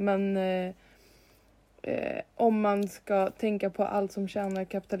också. Men om man ska tänka på allt som tjänar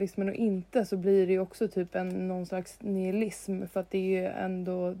kapitalismen och inte, så blir det ju också typ någon slags nihilism. För att det är ju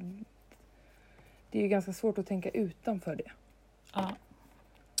ändå, det är ju ganska svårt att tänka utanför det. Ja.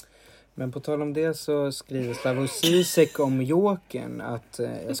 Men på tal om det så skriver Slavoj Zizek om Jokern att,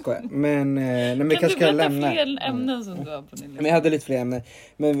 jag skojar, men vi kanske ska lämna. Kan du berätta fler ämnen som du har på din lista? Men jag hade lite fler ämnen.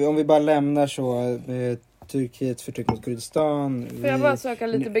 Men om vi bara lämnar så, Turkiets förtryck mot Kurdistan. Får jag bara söka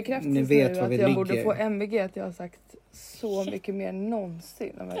lite bekräftelse ni vet nu att jag borde få MVG, att jag har sagt så mycket mer än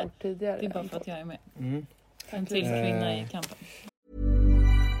någonsin än vad jag gjort tidigare. Det är bara för att jag är med. En till kvinna i kampen.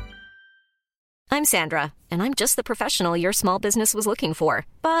 I'm Sandra, and I'm just the professional your small business was looking for.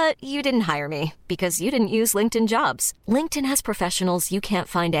 But you didn't hire me because you didn't use LinkedIn Jobs. LinkedIn has professionals you can't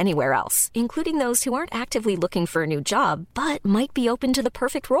find anywhere else, including those who aren't actively looking for a new job, but might be open to the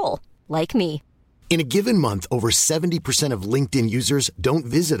perfect role, like me. In a given month, over 70% of LinkedIn users don't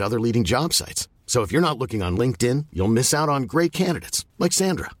visit other leading job sites. So if you're not looking on LinkedIn, you'll miss out on great candidates like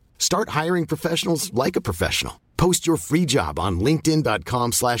Sandra. Start hiring professionals like a professional. Post your free job on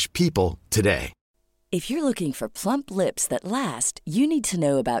linkedin.com/people today. If you're looking for plump lips that last, you need to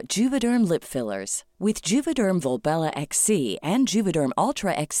know about Juvederm lip fillers. With Juvederm Volbella XC and Juvederm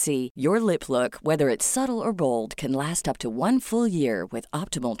Ultra XC, your lip look, whether it's subtle or bold, can last up to 1 full year with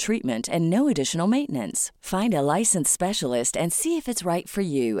optimal treatment and no additional maintenance. Find a licensed specialist and see if it's right for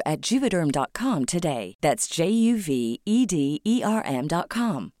you at Juvederm.com today. That's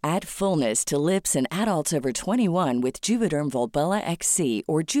JUVEDERM.com. Add fullness to lips in adults over 21 with Juvederm Volbella XC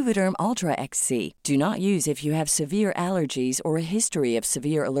or Juvederm Ultra XC. Do not use if you have severe allergies or a history of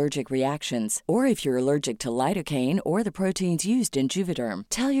severe allergic reactions, or if you're allergic to lidocaine or the proteins used in Juvederm.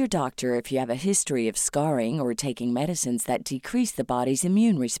 Tell your doctor if you have a history of scarring or taking medicines that decrease the body's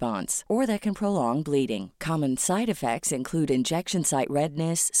immune response or that can prolong bleeding. Common side effects include injection site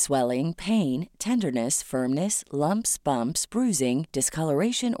redness, swelling, pain, tenderness, firmness, lumps, bumps, bruising,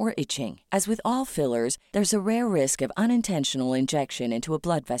 discoloration, or itching. As with all fillers, there's a rare risk of unintentional injection into a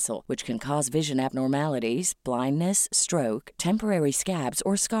blood vessel, which can cause vision abnormalities, blindness, stroke, temporary scabs,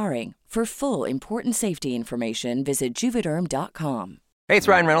 or scarring. For full, important safety information, visit Juvederm.com. Hey, it's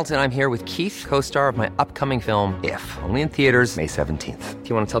Ryan Reynolds, and I'm here with Keith, co-star of my upcoming film, If, only in theaters May 17th. Do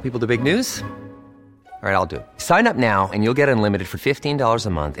you want to tell people the big news? All right, I'll do it. Sign up now and you'll get unlimited for $15 a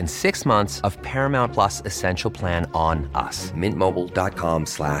month and 6 months of Paramount Plus Essential Plan on us.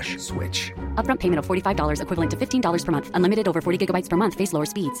 MintMobile.com/switch. Upfront payment of $45 equivalent to $15 per month. Unlimited over 40 gigabytes per month. Face lower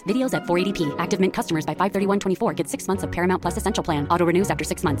speeds. Videos at 480p. Active Mint customers by 531.24 get 6 months of Paramount Plus Essential Plan. Auto renews after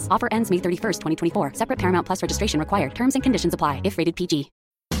 6 months. Offer ends May 31st, 2024. Separate Paramount Plus registration required. Terms and conditions apply if rated PG.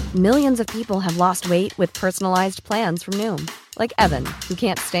 Millions of people have lost weight with personalized plans from Noom. Like Evan, who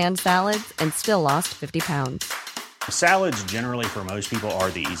can't stand salads and still lost 50 pounds. Salads generally for most people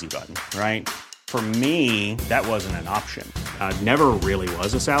are the easy button, right? For me, that wasn't an option. I never really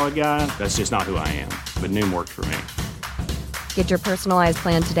was a salad guy. That's just not who I am. But Noom worked for me. Get your personalized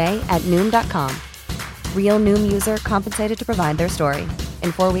plan today at Noom.com. Real Noom user compensated to provide their story.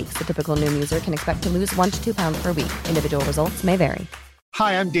 In 4 weeks, the typical Noom user can expect to lose 1 to 2 pounds per week. Individual results may vary.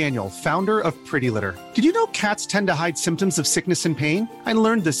 Hi, I'm Daniel, founder of Pretty Litter. Did you know cats tend to hide symptoms of sickness and pain? I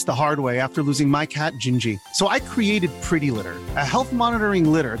learned this the hard way after losing my cat, Gingy. So I created Pretty Litter, a health monitoring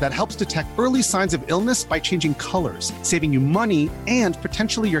litter that helps detect early signs of illness by changing colors, saving you money and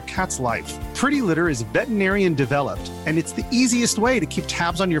potentially your cat's life. Pretty Litter is veterinarian developed, and it's the easiest way to keep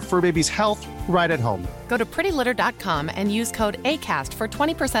tabs on your fur baby's health right at home. Go to prettylitter.com and use code ACAST for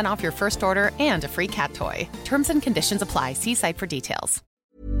 20% off your first order and a free cat toy. Terms and conditions apply. See site for details.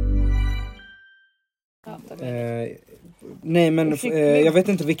 Nej, men jag vet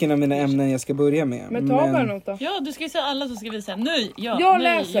inte vilken av mina ämnen jag ska börja med. Men ta bara något då. Ja, du ska ju säga alla, så ska vi säga nej, ja, jag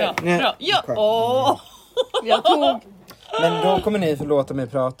nej, läser. Ja, nej, bra, ja, Jag tog... Men då kommer ni få låta mig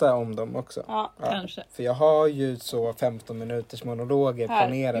prata om dem också. Ja, kanske. För jag har ju så 15 minuters monologer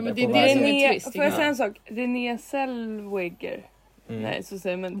planerade men det på varje. Får jag säga en sak? René Zellweger. Nej, så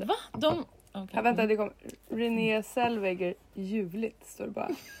säger man inte. Va? Okay. Vänta, det kom. René Zellweger, ljuvligt, står det bara.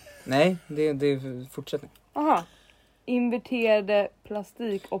 Nej, det är fortsättning. Aha. Inverterade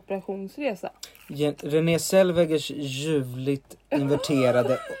plastikoperationsresa. René Zellwegers ljuvligt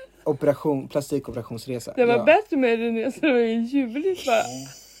inverterade plastikoperationsresa. Det var bättre med René Zellweger, ljuvligt bara.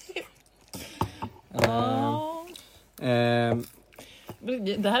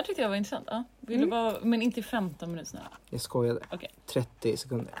 Det här tyckte jag var intressant. Ja, Vill du vara, men inte 15 minuter snälla. Jag skojade. Okay. 30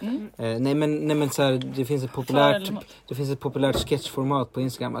 sekunder. Nej men så här, det finns ett populärt sketchformat på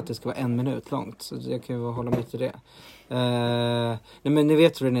Instagram att det ska vara 1 minut långt. Så jag kan ju hålla mig till det. Nej men ni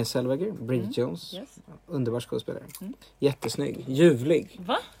vet Renée Zellweger, Bridget Jones. Yes. Underbar skådespelare. Jättesnygg, ljuvlig.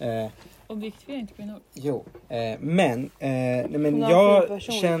 Va? Objektifiera inte kvinnor. Jo, men jag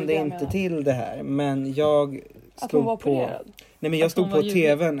kände inte till det här. Men jag stod på... Nej men jag stod på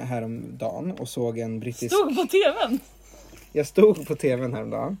tvn häromdagen och såg en brittisk... Stod på tvn? Jag stod på tvn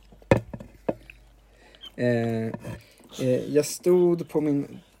häromdagen. Jag stod på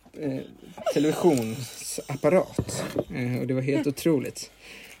min televisionsapparat. Och det var helt otroligt.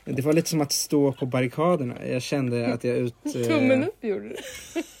 Det var lite som att stå på barrikaderna. Jag kände att jag tummen upp gjorde det.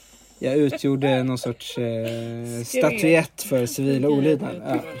 Jag utgjorde någon sorts statyett för civila olydnad.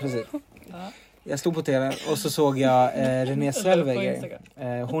 Ja, precis. Jag stod på tv och så såg jag Renée Zellweger.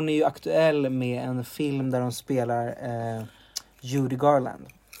 Hon är ju aktuell med en film där hon spelar Judy Garland.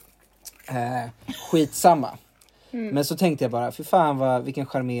 Skitsamma. Men så tänkte jag bara, för fan vilken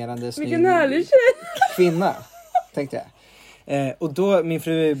charmerande, snygg kvinna, tänkte jag. Och då, min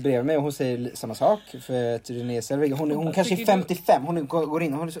fru är bredvid mig och hon säger samma sak. För att Renée Zellweger, hon kanske är 55. Hon går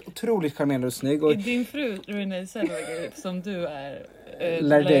in och hon är så otroligt charmerande och snygg. Och din fru Renée Zellweger som du är...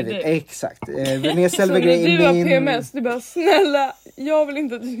 Larry David, exakt. Renée Zellweger är min... Du har PMS, du bara snälla, jag vill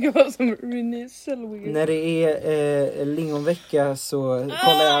inte att du ska vara som Renée Zellweger. När det är lingonvecka så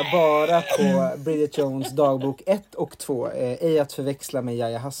kollar jag bara på Bridget Jones dagbok 1 och 2. Ej att förväxla med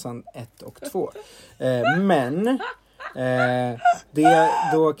Yahya Hassan 1 och 2. Men... det jag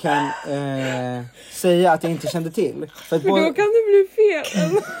då kan säga att jag inte kände till. För då kan det bli fel.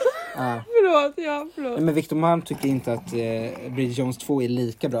 Förlåt. Men Victor Malm tycker inte att Bridget Jones 2 är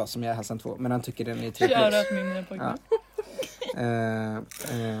lika bra som jag Hassan 2. Men han tycker den är trevlig. Körat mindre på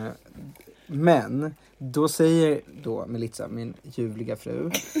men då säger då Melissa, min ljuvliga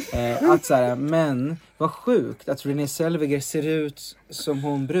fru, att så här, men vad sjukt att Renée Zellweger ser ut som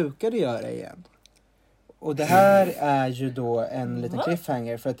hon brukade göra igen. Och det här är ju då en liten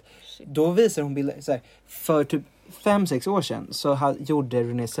cliffhanger. För att då visar hon bilder så här, för typ 5-6 år sedan så gjorde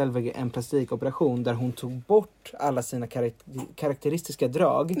Renée Zellweger en plastikoperation där hon tog bort alla sina karaktäristiska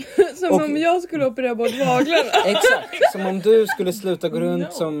drag. Som om jag skulle operera bort vaglarna. Exakt, som om du skulle sluta gå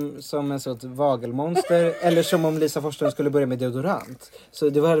runt som en sorts vagelmonster. Eller som om Lisa Forsström skulle börja med deodorant. Så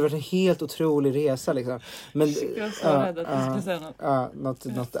det hade varit en helt otrolig resa liksom. Men, jag var så rädd att du skulle säga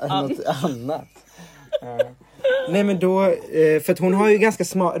något annat. Nej men då för att hon har ju ganska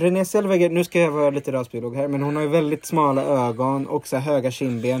Renée Zellweger, nu ska jag vara lite rasbiolog här, men hon har ju väldigt smala ögon och så här höga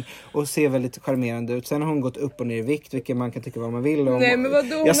kindben och ser väldigt charmerande ut. Sen har hon gått upp och ner i vikt, vilket man kan tycka vad man vill om. Nej men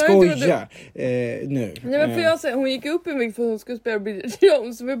vadå? Jag skojar nu. Nej men för jag säger, hon gick upp i vikt för att hon skulle spela Bridget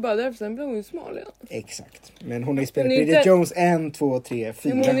Jones, så vi bara därför sen blev hon ju smal igen. Exakt. Men hon har ju spelat Bridget Jones 1, 2, 3,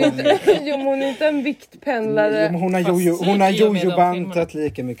 4 gånger. Jo, hon är inte en viktpendlare. Jo, hon har jojo-bantat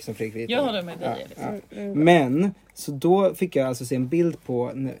lika mycket som Fredrik Witte. Jag håller med dig. Men så då fick jag alltså se en bild på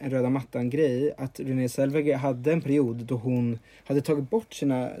en röda mattan-grej att Renée Zellweger hade en period då hon hade tagit bort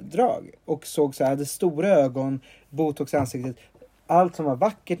sina drag och såg så här, hade stora ögon, botox i ansiktet. Allt som var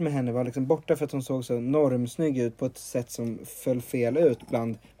vackert med henne var liksom borta för att hon såg så normsnygg ut på ett sätt som föll fel ut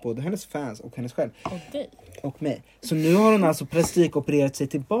bland både hennes fans och hennes själv. Och dig. Och mig. Så nu har hon alltså plastikopererat sig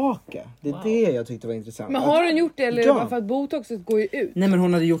tillbaka. Det är det jag tyckte var intressant. Men har hon gjort det eller bara för att botoxet går ju ut? Nej men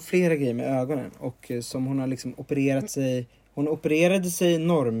hon hade gjort flera grejer med ögonen. Och som hon har liksom opererat sig. Hon opererade sig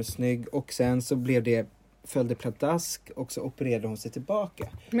normsnygg och sen så följde pladask och så opererade hon sig tillbaka.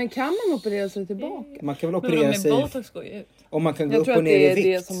 Men kan man operera sig tillbaka? Man kan väl operera sig. Men botox går ju ut. Och man kan gå upp och ner i vikt.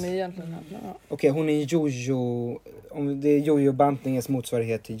 Jag tror att det är det som egentligen handlar. Okej, hon är jojo. Om det är jojo-bantningens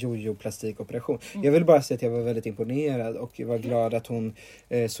motsvarighet till jojo-plastikoperation. Jag vill bara säga att jag var väldigt imponerad och var glad att hon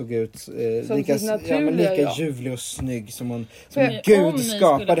såg ut lika ljuvlig och snygg som hon som Gud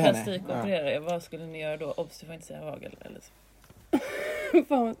skapade henne. Om ni skulle plastikoperera, vad skulle ni göra då? Obs, du får inte säga vagel eller så.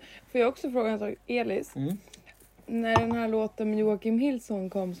 Fan, får jag också fråga en sak? Elis, när den här låten med Joakim Hillson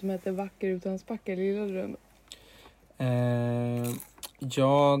kom som heter Vacker utan spackel, gillade du den?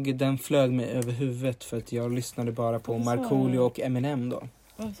 Den flög mig över huvudet för att jag lyssnade bara på Markoolio och Eminem då.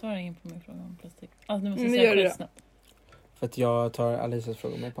 Varför svarar ingen på min fråga om plastik? Alltså, nu måste jag säga skitsnabbt. För att jag tar Alisas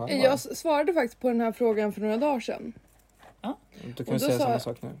fråga med på allvar. Jag svarade faktiskt på den här frågan för några dagar sedan. Ja. Du kan säga samma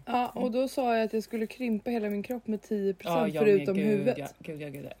sak nu. Ja, och då sa jag att jag skulle krympa hela min kropp med 10% förutom huvudet.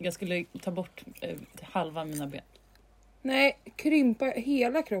 Gud. Jag skulle ta bort halva mina ben. Nej, krympa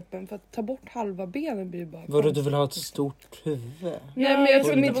hela kroppen för att ta bort halva benen blir bara... Vadå, du vill ha ett stort huvud? Nej, men jag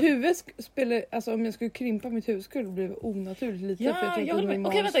tror mitt huvud spelar... Alltså om jag skulle krympa mitt huvud skulle det bli onaturligt lite. Ja, för jag jag håller med.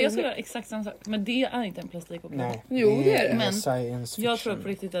 Okej, vänta, jag ska göra exakt samma sak. Men det är inte en plastikoperation. Nej, Jo, det är det. Men science jag fiction. tror på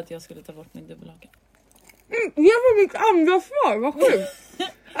riktigt att jag skulle ta bort min dubbelhaka. Det var mitt andra svar, vad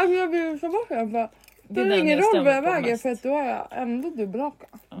sjukt. Alltså jag vill ta bort den för... Det är ingen roll vad jag väger för att då har jag ändå dubbelhaka.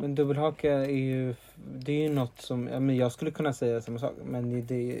 Men dubbelhaka är ju... Det är ju något som... Ja, men jag skulle kunna säga samma sak.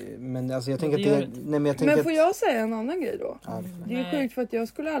 Men alltså jag tänker att det... Nej, men får jag säga en annan grej då? Ja, det är sjukt för att jag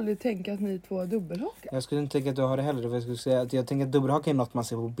skulle aldrig tänka att ni två har dubbelhaka. jag skulle inte tänka att du har det heller. För jag skulle säga att jag tänker att dubbelhaka är något man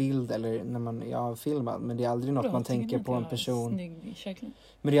ser på bild eller när man filmar. Men det är aldrig något man tänker på en person.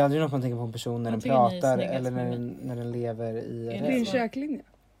 Men det är aldrig något man tänker på en person när den pratar eller när den lever i... Är det en käklinje?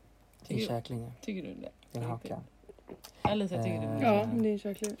 Det är en käklinje. Tycker du det? Det är en haka. Alice, jag tycker det. Ja, det är en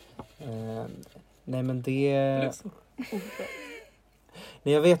käklinje. Nej, men det...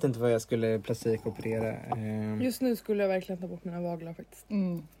 Nej, jag vet inte vad jag skulle plastikoperera. Just nu skulle jag verkligen ta bort mina vaglar faktiskt.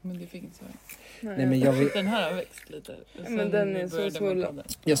 Men det fick inte så. Nej, men Den här har växt lite. Men den är så svullen.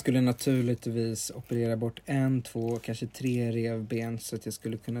 Jag skulle naturligtvis operera bort 1, 2, kanske 3 revben så att jag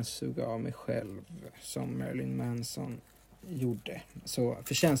skulle kunna suga av mig själv som Marilyn Manson gjorde. Så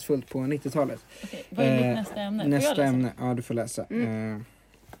förtjänstfullt på 90-talet. Okej, vad är ditt nästa ämne? Nästa ämne, ja du får läsa.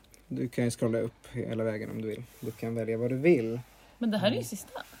 Du kan ju scrolla upp hela vägen om du vill. Du kan välja vad du vill. Men det här är ju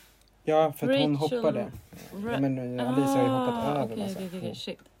sista. Ja, för att hon hoppade. Men Alice har ju hoppat över. Okej,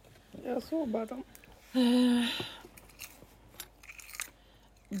 shit. Jag såg bara dem.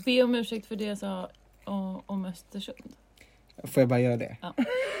 Be om ursäkt för det jag sa om Östersund. Får jag bara göra det? Ja.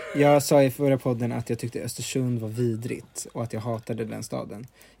 Jag sa i förra podden att jag tyckte Östersund var vidrigt och att jag hatade den staden.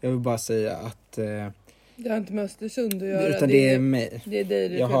 Jag vill bara säga att... Det har inte med Östersund att göra. Utan det är mig. Det är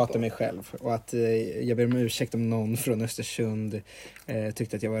dig jag hatar mig själv. Och att jag ber om ursäkt om någon från Östersund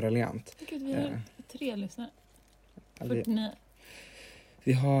tyckte att jag var raljant. Gud, vi har 3 lyssnare. 49.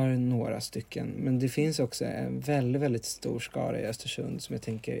 Vi har några stycken. Men det finns också en väldigt, väldigt stor skara i Östersund som jag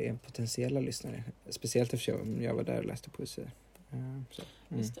tänker är potentiella lyssnare. Speciellt eftersom jag var där och läste poesi.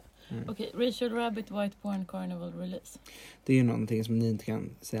 Just det. Okej, Rachel Rabbit White Porn Carnival Release. Det är ju någonting som ni inte kan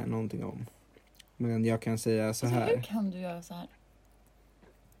säga någonting om. Men jag kan säga så här. Hur kan du göra så här?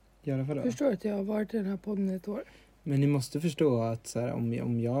 Göra vadå? Förstår att jag har varit i den här podden ett år. Men ni måste förstå att så här,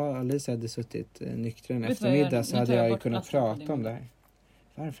 om jag och Alice hade suttit nyktra en eftermiddag så hade jag ju kunnat prata om det här.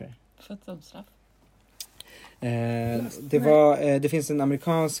 Varför? För att de straff. Det finns en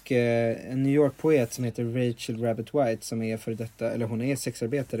amerikansk en New York poet som heter Rachel Rabbit White som är för detta, eller hon är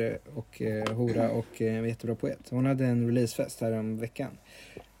sexarbetare och hora och jättebra poet. Hon hade en releasefest här om veckan.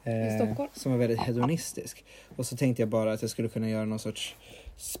 I Stockholm. Som var väldigt hedonistisk. Och så tänkte jag bara att jag skulle kunna göra någon sorts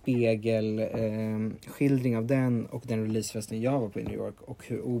skildring av den och den releasefesten jag var på i New York och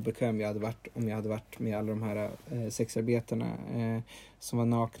hur obekväm jag hade varit om jag hade varit med alla de här sexarbetarna som var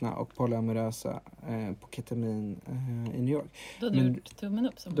nakna och polyamorösa på ketamin i New York. Då hade du gjort tummen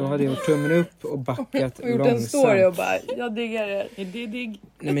upp. Då hade jag gjort tummen upp och backat och gjort långsamt. En story och bara, jag diggar det. Det är digg.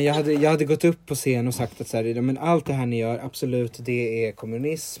 Nej, men jag hade gått upp på scen och sagt att så här, men allt det här ni gör, absolut, det är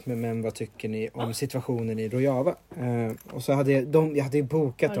kommunism. Men vad tycker ni om situationen i Rojava? Och så hade jag hade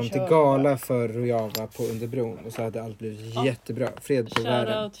bokat dem till gala för Rojava på Underbron. Och så hade allt blivit jättebra. Fred på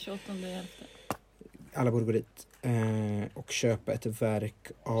världen. Shoutout 28/11. Alla borde gå dit. Och köpa ett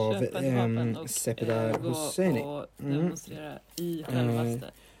verk av Sepidar Hosseini. Och demonstrera i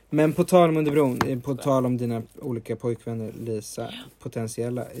självaste. Men på tal om Underbron, på tal om dina olika pojkvänner, Lisa,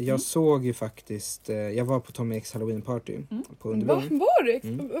 potentiella. Jag såg ju faktiskt, jag var på Tommy X Halloween party på Underbron. Var det?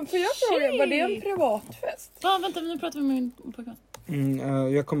 För jag frågade, var det en privatfest? Ja, vänta, nu pratar vi med min pojkvän.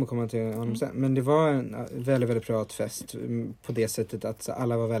 Jag kommer komma till honom sen. Men det var en väldigt, väldigt privat fest på det sättet att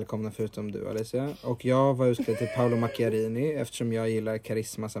alla var välkomna förutom du, Alicia. Och jag var utklädd till Paolo Macchiarini eftersom jag gillar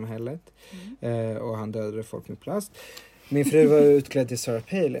karismasamhället. Och han dödade folk med plast. Min fru var utklädd till Sarah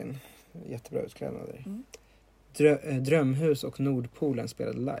Palin. Jättebra utklädnader. Drömhus och Nordpolen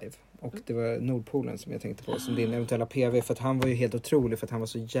spelade live. Och det var Nordpolen som jag tänkte på som din eventuella PV. För att han var ju helt otrolig för att han var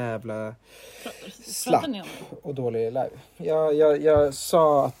så jävla slapp och dålig live. Jag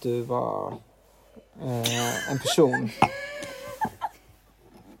sa att du var en person.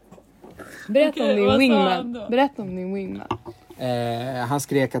 Berätta om din wingman. Berätta om din wingman. Han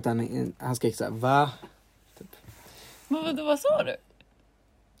skrek att han skrek så här, va? Men vad sa du?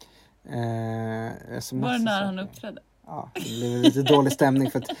 Var det när han uppträdde? Ja, det blev lite dålig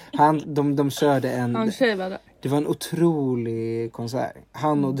stämning för att de körde det var en otrolig konsert.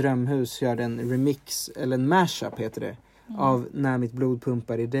 Han och Drömhus körde en remix, eller en mashup heter det, av När mitt blod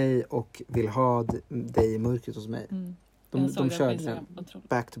pumpar i dig och Vill ha dig i mörkret hos mig. De körde den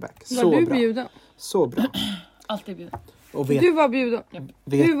back to back. Var du bjuden? Så bra. Alltid bjuden. Du var bjuden.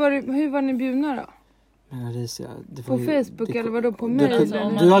 Hur var ni bjudna då? Men Alicia, på Facebook eller vadå på mig?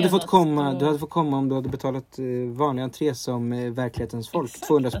 Du hade fått komma om du hade betalat vanlig entré som verklighetens folk. Exakt.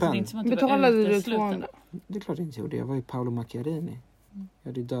 200 spänn. Alltså, betalade du 200? Det är klart jag inte gjorde. Jag var ju Paolo Macchiarini. Jag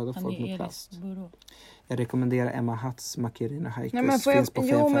hade ju dödat folk med plast. Jag rekommenderar Emma Hatts Macchiarini Haikus. Nej, men får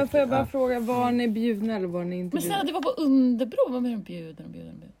jag bara fråga, var ni bjudna eller var ni inte bjudna? Men sen det var på Underbro, vad med de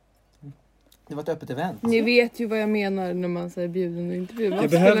bjuden? Det var ett öppet event. Ni vet ju vad jag menar när man säger bjuden och inte bjuden.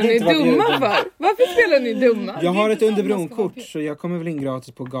 Varför spelar ni dumma för? Varför spelar ni dumma? Jag har ett Underbron-kort så jag kommer väl in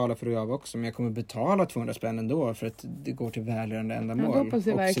gratis på gala för jag också. Men jag kommer betala 200 spänn ändå för att det går till välgörande ändamål och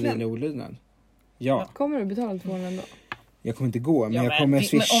civil olydnad. Ja. Kommer du betala 200 ändå? Jag kommer inte gå, men jag kommer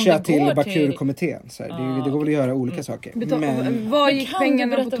swisha till Bakur-kommittén. Det går väl att göra olika saker. Men vad gick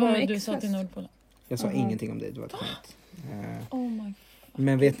pengarna på Tommy du sa till Nordpolen? Jag sa ingenting om dig, du var ett skämt. Oh my.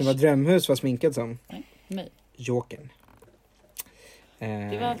 Men vet ni vad Drömhus var sminkad som? Nej. Jokern.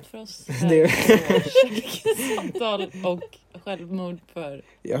 Det var allt för oss. Samtal och självmord för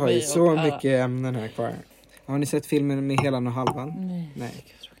jag har ju så mycket ämnen här kvar. Har ni sett filmen med Helan och Halvan? Nej.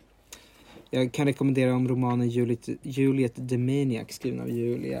 Jag kan rekommendera om romanen Juliet the Maniac skriven av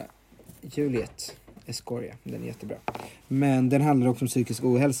Juliet Escoria. Den är jättebra. Men den handlar också om psykisk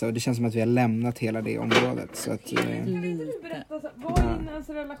ohälsa och det känns som att vi har lämnat hela det området. Så att, kan du berätta, vad är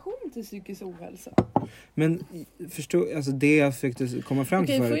din relation till psykisk ohälsa? Men förstå, alltså det jag försökte komma fram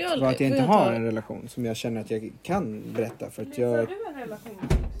till förut var att jag inte har en relation som jag känner att jag kan berätta. För att har du en relation till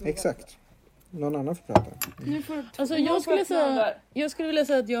psykisk ohälsa? Exakt. Någon annan får prata. Alltså jag skulle vilja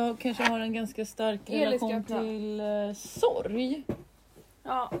säga att jag kanske har en ganska stark relation till sorg.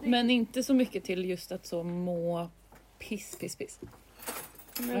 Ja, men inte så mycket till just att så må piss.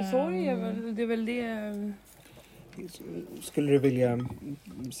 Men sorg är väl det. Skulle du vilja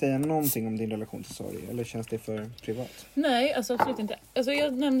säga någonting om din relation till sorg? Eller känns det för privat? Nej, alltså absolut inte. Alltså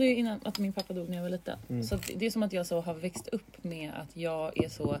jag nämnde ju innan att min pappa dog när jag var liten. Så det är som att jag så har växt upp med att jag är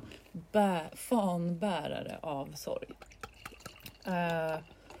så fanbärare av sorg.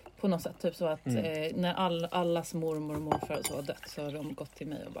 På något sätt, typ så att när allas mormor och morfar så har dött så har de gått till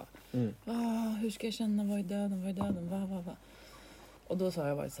mig och bara hur ska jag känna, vad är döden, va? Och då så har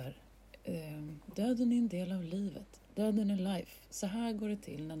jag varit så här, döden är en del av livet, döden är life, så här går det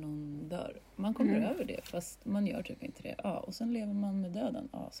till när någon dör. Man kommer över det, fast man gör typ inte det. Ja, och sen lever man med döden,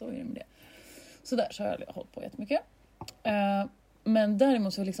 ja så är det med det. Så där så har jag hållit på jättemycket. Men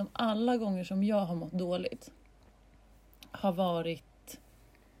däremot så liksom alla gånger som jag har mått dåligt har varit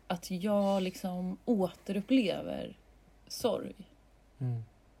att jag liksom återupplever sorg.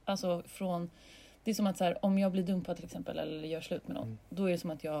 Alltså det är som att så här, om jag blir dumpad till exempel eller gör slut med någon, då är det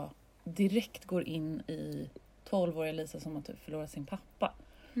som att jag direkt går in i 12-åriga Lisa som har typ förlorat sin pappa.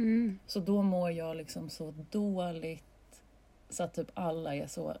 Så då mår jag liksom så dåligt så att typ alla är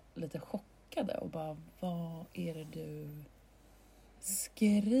så lite chockade och bara, vad är det du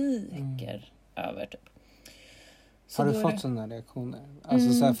skriker över typ? Så har du fått sådana reaktioner?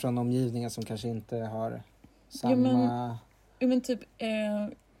 Alltså så här från omgivningar som kanske inte har samma... Jo men typ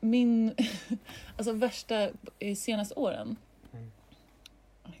min alltså värsta senaste åren.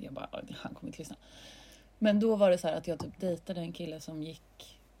 Jag bara, han kommer inte lyssna. Men då var det så här att jag typ dejtade en kille som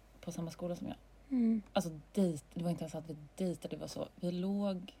gick på samma skola som jag. Alltså det var inte ens att vi dejtade, det var så. Vi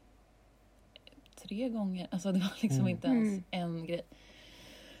låg 3 gånger. Alltså det var liksom inte ens en grej.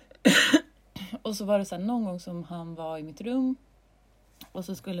 Och så var det så här, någon gång som han var i mitt rum. Och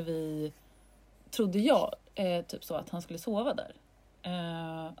så skulle trodde jag typ så att han skulle sova där.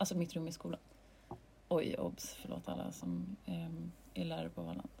 Alltså mitt rum i skolan. Oj, förlåt alla som är lärare på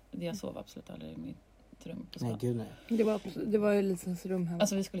Valland. Jag sov absolut aldrig i mitt rum på skolan. Nej, gud nej. Det var ju Lisans rum hemma.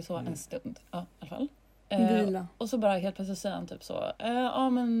 Alltså vi skulle sova en stund, ja i alla fall. Vila. Och så bara helt plötsligt säger han typ så. Ja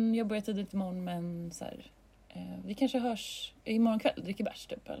men jag börjar tidigt imorgon, men så här, vi kanske hörs imorgon kväll, dricker bärs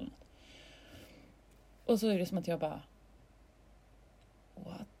typ eller något. Och så är det som att jag bara,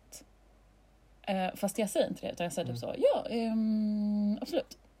 what? Fast jag säger inte det, utan jag säger typ så, ja,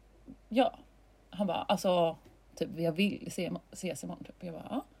 absolut. Ja. Han bara, alltså, typ, jag vill ses imorgon typ. Jag bara,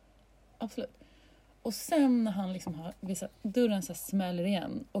 ja, absolut. Och sen när han liksom har visat, dörren så smäller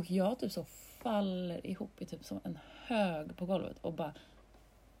igen och jag typ så faller ihop i typ som en hög på golvet och bara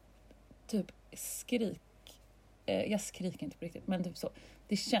typ jag skriker inte på riktigt, men typ så,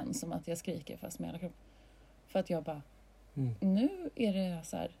 det känns som att jag skriker fast med hela kroppen. För att jag bara, nu är det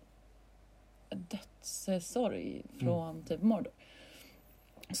så här dödssorg från typ Mordor.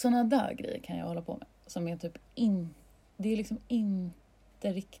 Såna där grejer kan jag hålla på med. Som är typ det är liksom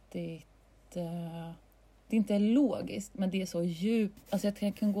inte riktigt, det det inte är logiskt, men det är så djupt. Alltså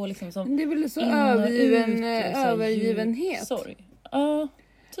jag kan gå liksom som... Det är väl så övergivenhet. Sorry. Ja,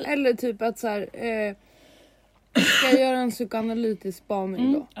 typ. Eller typ att så här... ska jag göra en psykoanalytisk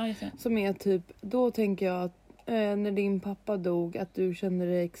spaning då? Som är typ... Då tänker jag att när din pappa dog, att du kände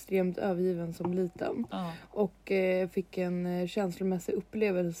dig extremt övergiven som liten. Och fick en känslomässig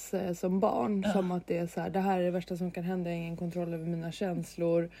upplevelse som barn. Som att det är så här, det här är det värsta som kan hända. Jag har ingen kontroll över mina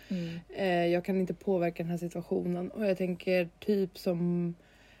känslor. Jag kan inte påverka den här situationen. Och jag tänker typ som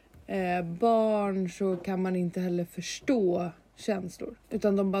barn så kan man inte heller förstå känslor.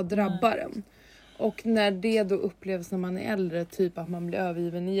 Utan de bara drabbar en. Och när det då upplevs när man är äldre, typ att man blir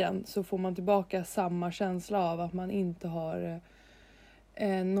övergiven igen, så får man tillbaka samma känsla av att man inte har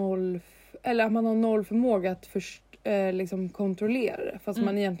eller att man har noll förmåga att liksom kontrollera det. Fast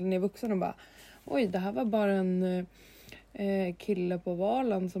man egentligen är vuxen och bara, oj, det här var bara en kille på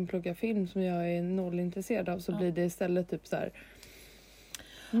valen som pluggar film som jag är noll intresserad av. Så blir det istället typ så här,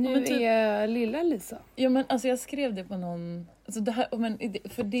 nu typ, är lilla Lisa. Ja, men alltså jag skrev det på någon... Alltså det här, men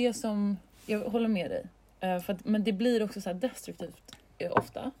för det som... Jag håller med dig. Men det blir också så här destruktivt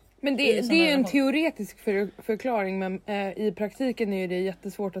ofta. Men det är en teoretisk förklaring. Men i praktiken är det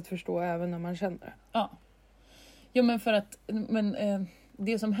jättesvårt att förstå även när man känner det. Ja. Ja, men för att... Men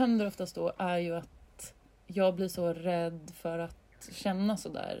det som händer oftast då är ju att jag blir så rädd för att känna så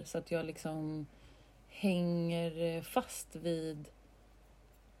där. Så att jag liksom hänger fast vid...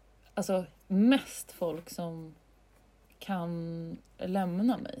 Alltså mest folk som kan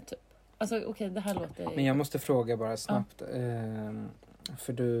lämna mig typ. Alltså okej, det här låter... Men jag måste fråga bara snabbt.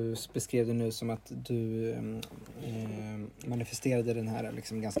 För du beskrev det nu som att du manifesterade den här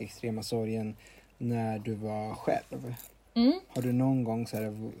liksom ganska extrema sorgen när du var själv. Har du någon gång så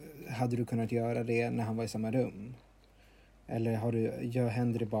här, hade du kunnat göra det när han var i samma rum? Eller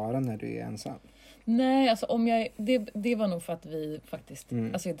händer det bara när du är ensam? Nej, alltså det var nog för att vi faktiskt,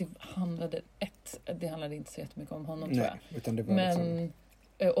 alltså det handlade inte så jättemycket om honom, tror jag. Utan det var men liksom...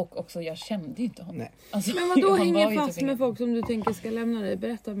 Och också, jag kände ju inte honom. Alltså, men vad då hänger fast typ med folk som du tänker ska lämna dig?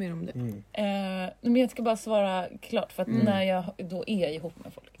 Berätta mer om det. Men jag ska bara svara klart. För att när jag då är ihop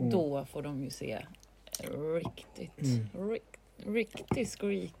med folk, då får de ju se riktigt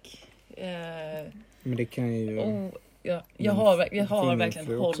skrik. Men det kan ju... Jag har verkligen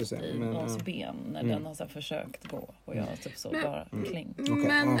hållit i någons ben när den har så försökt gå. Och jag har typ så bara kling.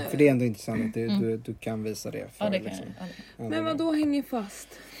 Okay. För det är ändå intressant att du kan visa det. För, ja, det kan liksom. jag. Men vad då hänger fast?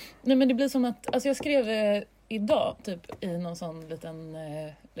 Nej, men det blir som att... Alltså jag skrev idag typ i någon sån liten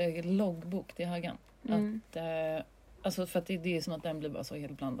loggbok till högen. Att, alltså för att det är som att den blir bara så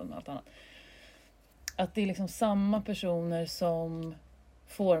helt blandad med allt annat. Att det är liksom samma personer som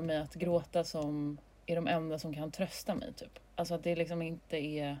får mig att gråta som... är de enda som kan trösta mig typ. Alltså att det liksom inte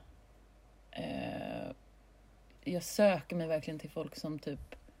är... jag söker mig verkligen till folk som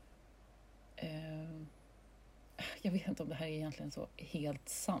typ... jag vet inte om det här är egentligen så helt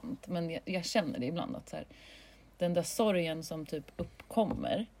sant. Men jag känner det ibland att så här, den där sorgen som typ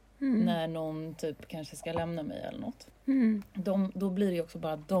uppkommer när någon typ kanske ska lämna mig eller något. Då blir det ju också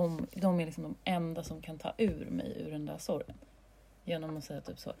bara de är liksom de enda som kan ta ur mig ur den där sorgen. Genom att säga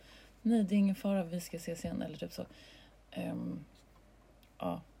typ så... Nej, det är ingen fara, vi ska ses igen. Eller typ så.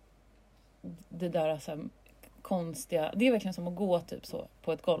 Ja. Det där så här, konstiga... Det är verkligen som att gå typ så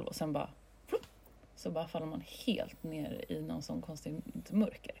på ett golv och sen bara... Så bara faller man helt ner i någon sån konstig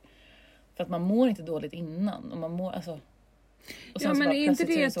mörker. För att man mår inte dåligt innan. Och man mår... Alltså, och sen ja, men är inte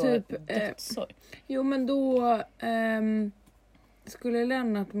det så typ... dödssorg. Jo, men då... skulle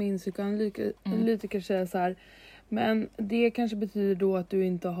Lennart, min psykoanalytiker, säga så här... Men det kanske betyder då att du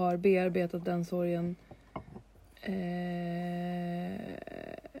inte har bearbetat den sorgen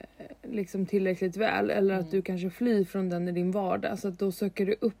liksom tillräckligt väl. Eller att du kanske flyr från den i din vardag. Så att då söker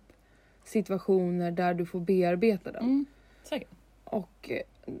du upp situationer där du får bearbeta den. Säkert. Och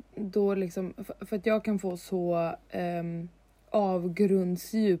då liksom, för att jag kan få så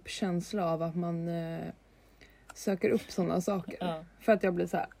avgrundsdjup känsla av att man söker upp sådana saker. För att jag blir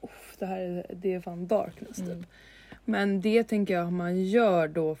så här, det är fan darkness typ. Men det tänker jag man gör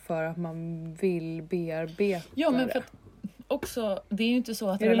då för att man vill bearbeta det. Ja, men för att också, det är ju inte så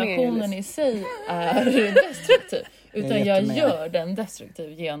att relationen i sig är destruktiv. Utan jag gör den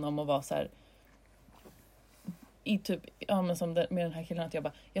destruktiv genom att vara så här... I typ, ja, men som med den här killen, att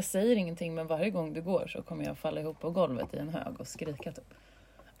jag säger ingenting, men varje gång du går så kommer jag falla ihop på golvet i en hög och skrika typ.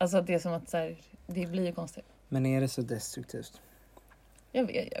 Alltså det är som att så här, det blir ju konstigt. Men är det så destruktivt? Jag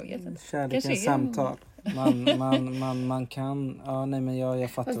vet inte. Kärlekens samtal. Man kan... Ja, nej, men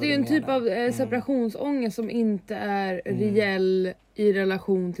jag fattar. Alltså det är en typ av separationsångest som inte är reell i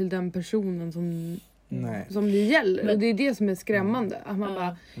relation till den personen som som det gäller. Och det är det som är skrämmande. Att man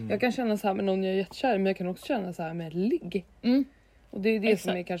bara, jag kan känna så här med någon jag är jättekär, men jag kan också känna så här med ligg. Och det är det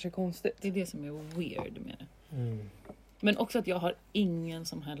som är kanske konstigt. Det är det som är weird med det. Men också att jag har ingen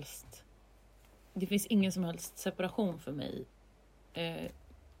som helst... Det finns ingen som helst separation för mig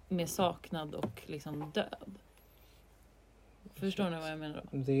med saknad och liksom död. Förstår ni vad jag menar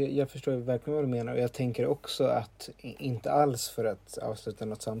då? Jag förstår verkligen vad du menar. Och jag tänker också att, inte alls för att avsluta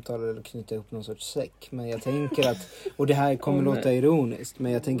något samtal eller knyta ihop någon sorts säck. Men jag tänker att, och det här kommer låta ironiskt,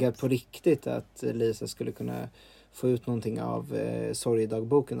 men jag tänker att på riktigt att Lisa skulle kunna få ut någonting av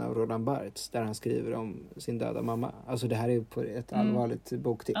sorgdagboken av Roland Barthes. Där han skriver om sin döda mamma. Alltså det här är på ett allvarligt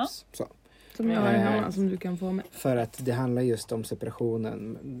boktips. Så. Som jag har hemma, som du kan få med. För att det handlar just om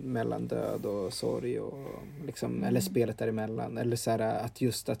separationen mellan död och sorg och liksom, eller spelet däremellan. Eller så här, att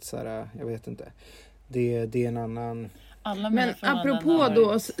just att så här, jag vet inte. Det är en annan... Men apropå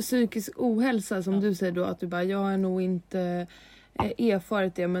då psykisk ohälsa som du säger då, att du bara, jag har nog inte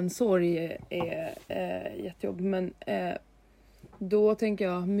erfarit det, men sorg är jättejobb. Men då tänker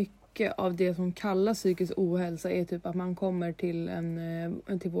jag mycket av det som kallas psykisk ohälsa är typ att man kommer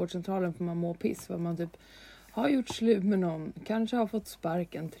till vårdcentralen för man mår piss, för man typ har gjort slut med någon, kanske har fått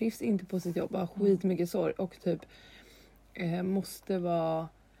sparken, trivs inte på sitt jobb, har skitmycket sorg och typ måste vara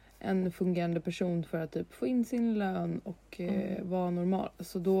en fungerande person för att typ få in sin lön och vara normal.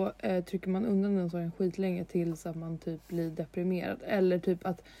 Så då trycker man undan den sorgen skitlänge tills att man typ blir deprimerad. Eller typ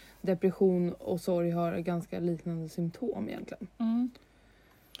att depression och sorg har ganska liknande symptom egentligen.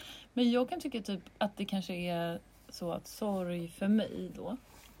 Men jag kan tycka typ att det kanske är så att sorg för mig då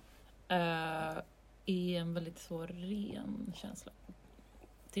är en väldigt så ren känsla.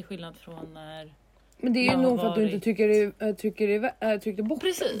 Till skillnad från när... Men det är ju nog för att du inte trycker bort.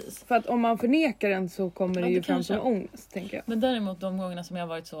 Precis. För att om man förnekar den så kommer det ju fram som ångest, tänker jag. Men däremot de gångerna som jag har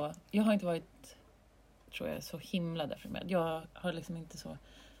varit så... Jag har inte varit, tror jag, så himla deprimerad. Jag har liksom inte så...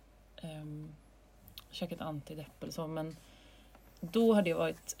 käkat antidepp eller så, men... Då har det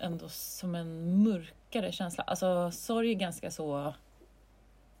varit ändå som en mörkare känsla. Alltså sorg är ganska så...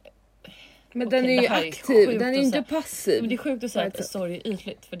 Men den är ju aktiv, den är inte passiv. Men det är sjukt att säga att sorg är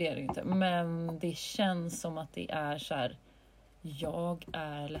ytligt, för det är det inte. Men det känns som att det är så här: jag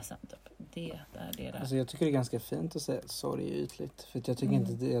är ledsen typ. Det är det där. Alltså jag tycker det är ganska fint att säga att sorg är ytligt. För att jag tycker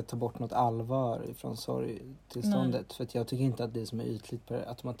inte det tar bort något allvar från sorgtillståndet. För att jag tycker inte att det som är ytligt per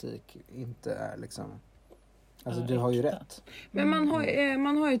automatik inte är liksom... Alltså du har ju rätt. Men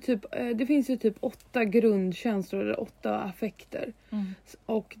man har ju typ, det finns ju typ 8 grundkänslor eller 8 affekter.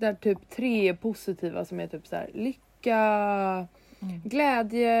 Och där typ 3 är positiva som är typ så här lycka,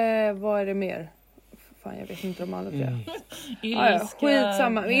 glädje, vad är det mer? Fan, jag vet inte om alla 3. Ilska.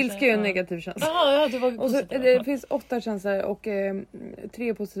 Skitsamma, ilska är ju en negativ känsla. Ja, det var och så, det finns 8 känslor och 3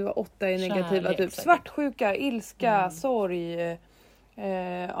 är positiva, 8 är negativa. Kärlek, typ svartsjuka, ilska, sorg...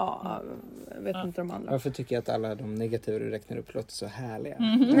 jag vet inte de andra. Varför tycker jag att alla de negativa du räknar upp låter så härliga?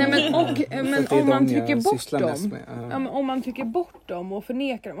 Nej, men om man tycker bort dem. Men om man tycker bort dem och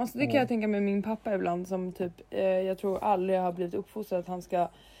förnekar dem. Alltså, det kan jag tänka med min pappa ibland som typ, jag tror aldrig har blivit uppfostrad att han ska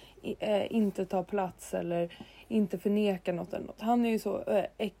inte ta plats eller inte förneka något eller något. Han är ju så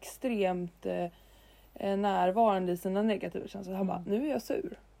extremt närvarande i sina negativa känslor. Han bara, nu är jag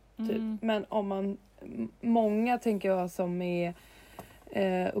sur. Typ. Men om man, många tänker jag som är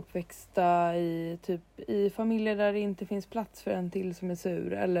uppväxta i familjer där det inte finns plats för en till som är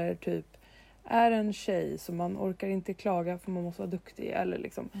sur, eller typ är en tjej som man orkar inte klaga för man måste vara duktig, eller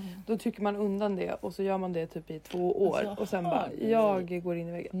liksom då trycker man undan det och så gör man det typ i 2 år alltså, och sen bara jag går in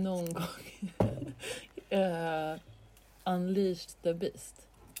i väggen. Någon gång unleashed the beast,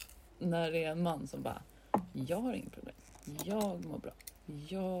 när det är en man som bara, jag har inget problem, jag mår bra,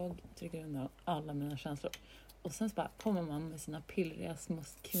 jag trycker undan alla mina känslor. Och sen så bara kommer man med sina pillriga små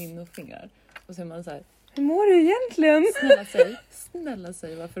kvinnofingrar. Och så är man så här: hur mår du egentligen? Snälla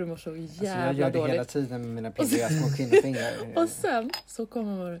säg varför du mår så jävla dåligt. Jag gör det hela tiden med mina pillriga små kvinnofingrar. Och sen så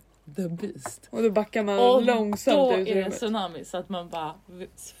kommer man the beast. Och då backar man långsamt ut. Och då är det en tsunami så att man bara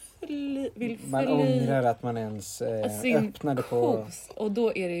vill man ångrar att man ens öppnade på och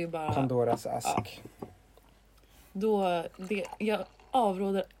då är det ju bara Pandoras ask. Ja. Jag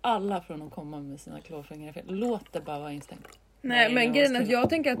avråder alla från att komma med sina klåfingrar fel. Låt det bara vara instängt. Nej, men grejen är att jag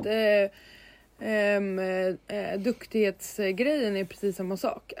tänker att duktighetsgrejen är precis samma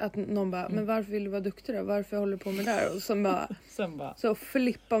sak. Att någon bara, men varför vill du vara duktig då? Varför håller du på med det där? Och sen bara så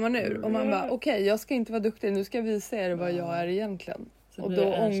flippar man ur. Och man bara, okej, jag ska inte vara duktig. Nu ska jag visa er vad jag är egentligen. Så och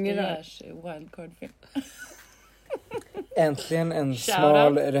då ångrar wildcard-film. Äntligen en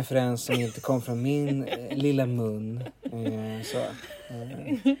smal referens som inte kom från min lilla mun.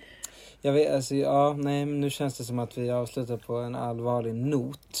 Jag vet, alltså, ja, nej, men nu känns det som att vi avslutar på en allvarlig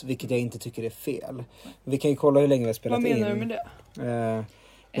not, vilket jag inte tycker är fel. Vi kan ju kolla hur länge vi har spelat in. Vad menar du med det?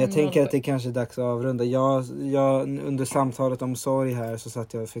 Jag tänker att det kanske är dags att avrunda. Jag under samtalet om sorg här så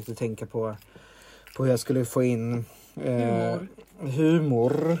satt jag och fick tänka på hur jag skulle få in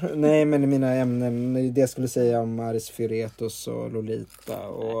humor. Nej, men i mina ämnen, det jag skulle säga om Aris Firetos och Lolita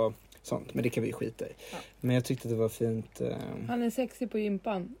och sånt, men det kan vi skita i. Ja. Men jag tyckte det var fint. Han är sexig på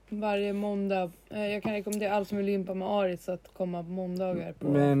gympan varje måndag. Jag kan rekommendera allt som vill gympa med Aris att komma på måndagar.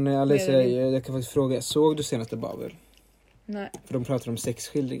 Men Alicia, jag kan faktiskt fråga, såg du senaste Babel? Nej. För de pratar om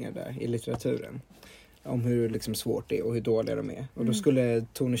sexskildringar där i litteraturen. Om hur liksom svårt det är och hur dåliga de är. Och då skulle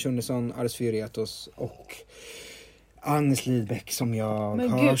Tone Schunnesson, Aris Firetos och Agnes Lidbeck som jag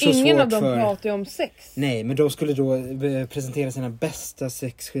har så svårt för. Ingen av dem pratar ju om sex. Nej, men de skulle då presentera sina bästa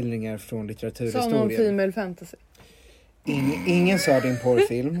sexskildringar från litteraturhistorien. Som någon female fantasy. Ingen sa det i en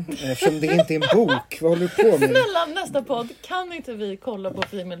porrfilm. Eftersom det inte är en bok. Vad håller du på med? Snälla, nästa podd. Kan inte vi kolla på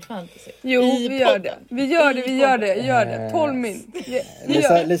female fantasy? Jo, vi gör det. Vi gör det. 12 min.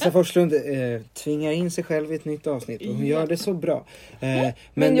 Lisa Forslund tvingar in sig själv i ett nytt avsnitt. Och hon gör det så bra.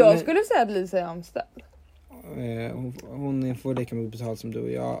 Men jag skulle säga att Lisa är anställd. Hon får lika mycket betalt som du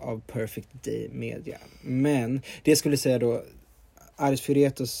och jag av Perfect Day Media. Men det skulle säga då, Aris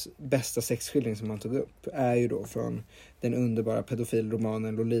Firetos bästa sexskildring som han tog upp är ju då från den underbara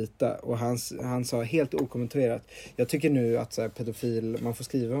pedofilromanen Lolita. Och han sa helt okommenterat, jag tycker nu att så här, pedofil, man får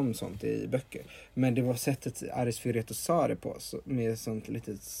skriva om sånt i böcker. Men det var sättet Aris Firetos sa det på, med sånt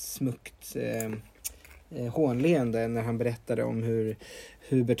lite smukt hånleende när han berättade om hur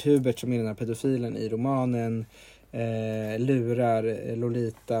Hubert som är den här pedofilen i romanen lurar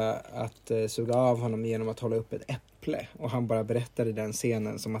Lolita att suga av honom genom att hålla upp ett äpple. Och han bara berättade den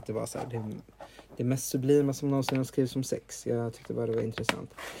scenen som att det var så här, det mest sublima som någonsin har skrivits om sex. Jag tyckte bara det var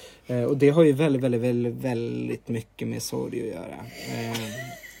intressant. Och det har ju väldigt mycket med sorg att göra.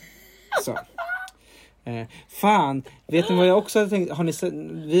 Så. Fan, vet ni vad jag också hade tänkt?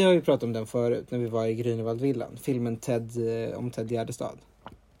 Vi har ju pratat om den förut när vi var i Grünewaldvillan. Filmen om Ted Gärdestad.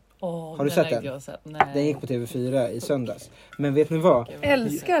 Har du sett den? Nej. Den gick på TV4 i söndags. Men vet ni vad? Jag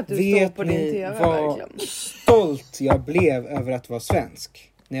älskar att du står på din TV verkligen. Stolt jag blev över att vara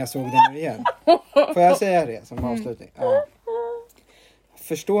svensk när jag såg den nu igen. Får jag säga det som avslutning? Ja.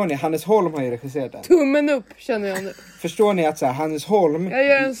 Förstår ni? Hannes Holm har ju regisserat den. Tummen upp känner jag nu. Förstår ni att så här, Hannes Holm... Jag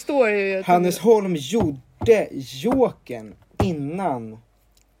gör en story. Hannes Holm gjorde Jokern innan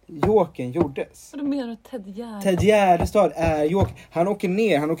Jokern gjordes. Vad menar du? Ted Gärdestad är Jokern. Han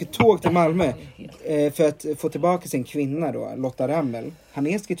åker tåg till Malmö för att få tillbaka sin kvinna då, Lotta Rammel. Han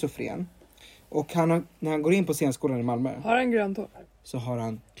är schizofren. Och när han går in på scenskolan i Malmö... Har han grönt hår? Så har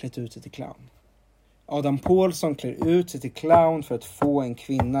han klätt ut sig till clown. Adam Pålsson klär ut sig till clown för att få en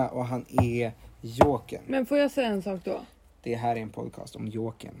kvinna och han är Jokern. Men får jag säga en sak då? Det här är en podcast om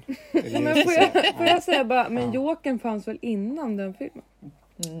Jokern. Men får jag säga bara, men Jokern fanns väl innan den filmen?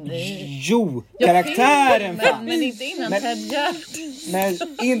 Nej. Jo, karaktären fanns. Men inte innan Ted Gärdestad. Nej,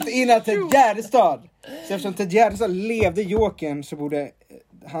 inte innan Ted Gärdestad. Så eftersom Ted Gärdestad levde Jokern så borde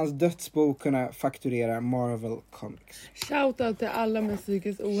hans dödsbo kunna fakturera Marvel Comics. Shoutout till alla med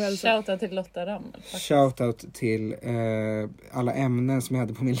psykisk ohälsa. Shoutout till Lotta Rammel. Shoutout till alla ämnen som jag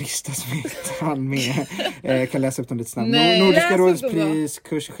hade på min lista som jag inte hann med. Kan läsa upp dem lite snabbt. Nordiska rådets pris,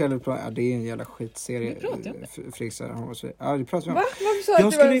 kurs i självutplåning. Ja, det är en jävla skitserie. Vi pratar om det. Ja, det pratar vi om. Va?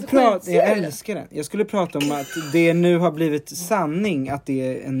 Varför sa du att jag älskar den. Jag skulle prata om att det nu har blivit sanning att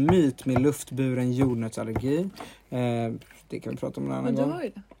det är en myt med luftburen jordnötsallergi. Det kan vi prata om en annan gång. Men du har ju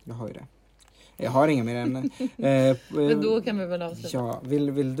det. Jag har ju det. Jag har inga mer ämnen. Men då kan vi väl avsluta. Ja,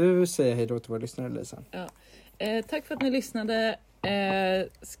 vill du säga hej då till våra lyssnare, Lisa? Ja. Tack för att ni lyssnade.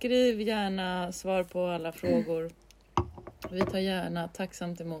 Skriv gärna svar på alla frågor. Vi tar gärna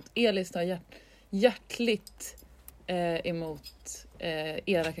tacksamt emot. Elis tar hjärtligt emot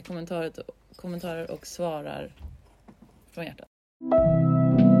elaka kommentarer och svarar från hjärtat.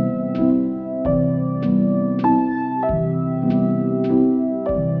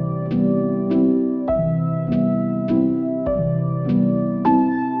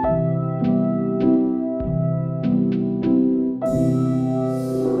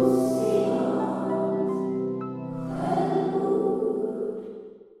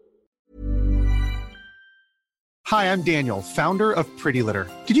 Hi, I'm Daniel, founder of Pretty Litter.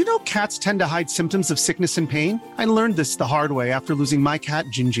 Did you know cats tend to hide symptoms of sickness and pain? I learned this the hard way after losing my cat,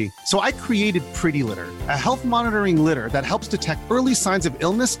 Gingy. So I created Pretty Litter, a health monitoring litter that helps detect early signs of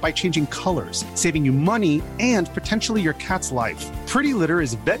illness by changing colors, saving you money and potentially your cat's life. Pretty Litter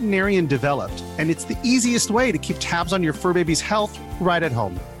is veterinarian developed, and it's the easiest way to keep tabs on your fur baby's health right at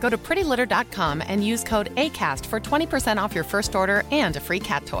home. Go to prettylitter.com and use code ACAST for 20% off your first order and a free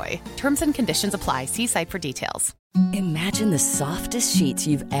cat toy. Terms and conditions apply. See site for details. Imagine the softest sheets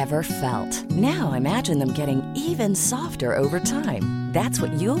you've ever felt. Now imagine them getting even softer over time. That's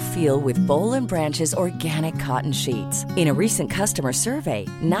what you'll feel with Boll & Branch's organic cotton sheets. In a recent customer survey,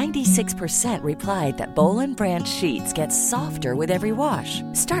 96% replied that Boll & Branch sheets get softer with every wash.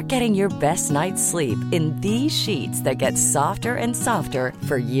 Start getting your best night's sleep in these sheets that get softer and softer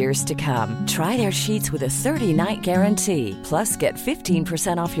for years to come. Try their sheets with a 30-night guarantee. Plus, get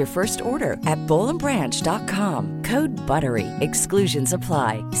 15% off your first order at bollandbranch.com. Code BUTTERY. Exclusions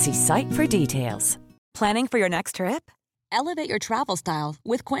apply. See site for details. Planning for your next trip? Elevate your travel style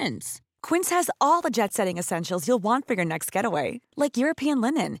with Quince. Quince has all the jet-setting essentials you'll want for your next getaway, like European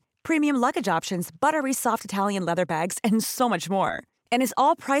linen, premium luggage options, buttery soft Italian leather bags, and so much more. And is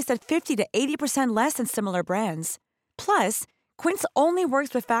all priced at 50 to 80% less than similar brands. Plus, Quince only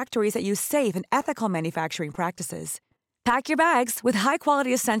works with factories that use safe and ethical manufacturing practices. Pack your bags with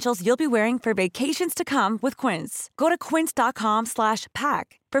high-quality essentials you'll be wearing for vacations to come with Quince. Go to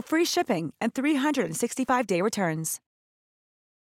quince.com/pack for free shipping and 365-day returns.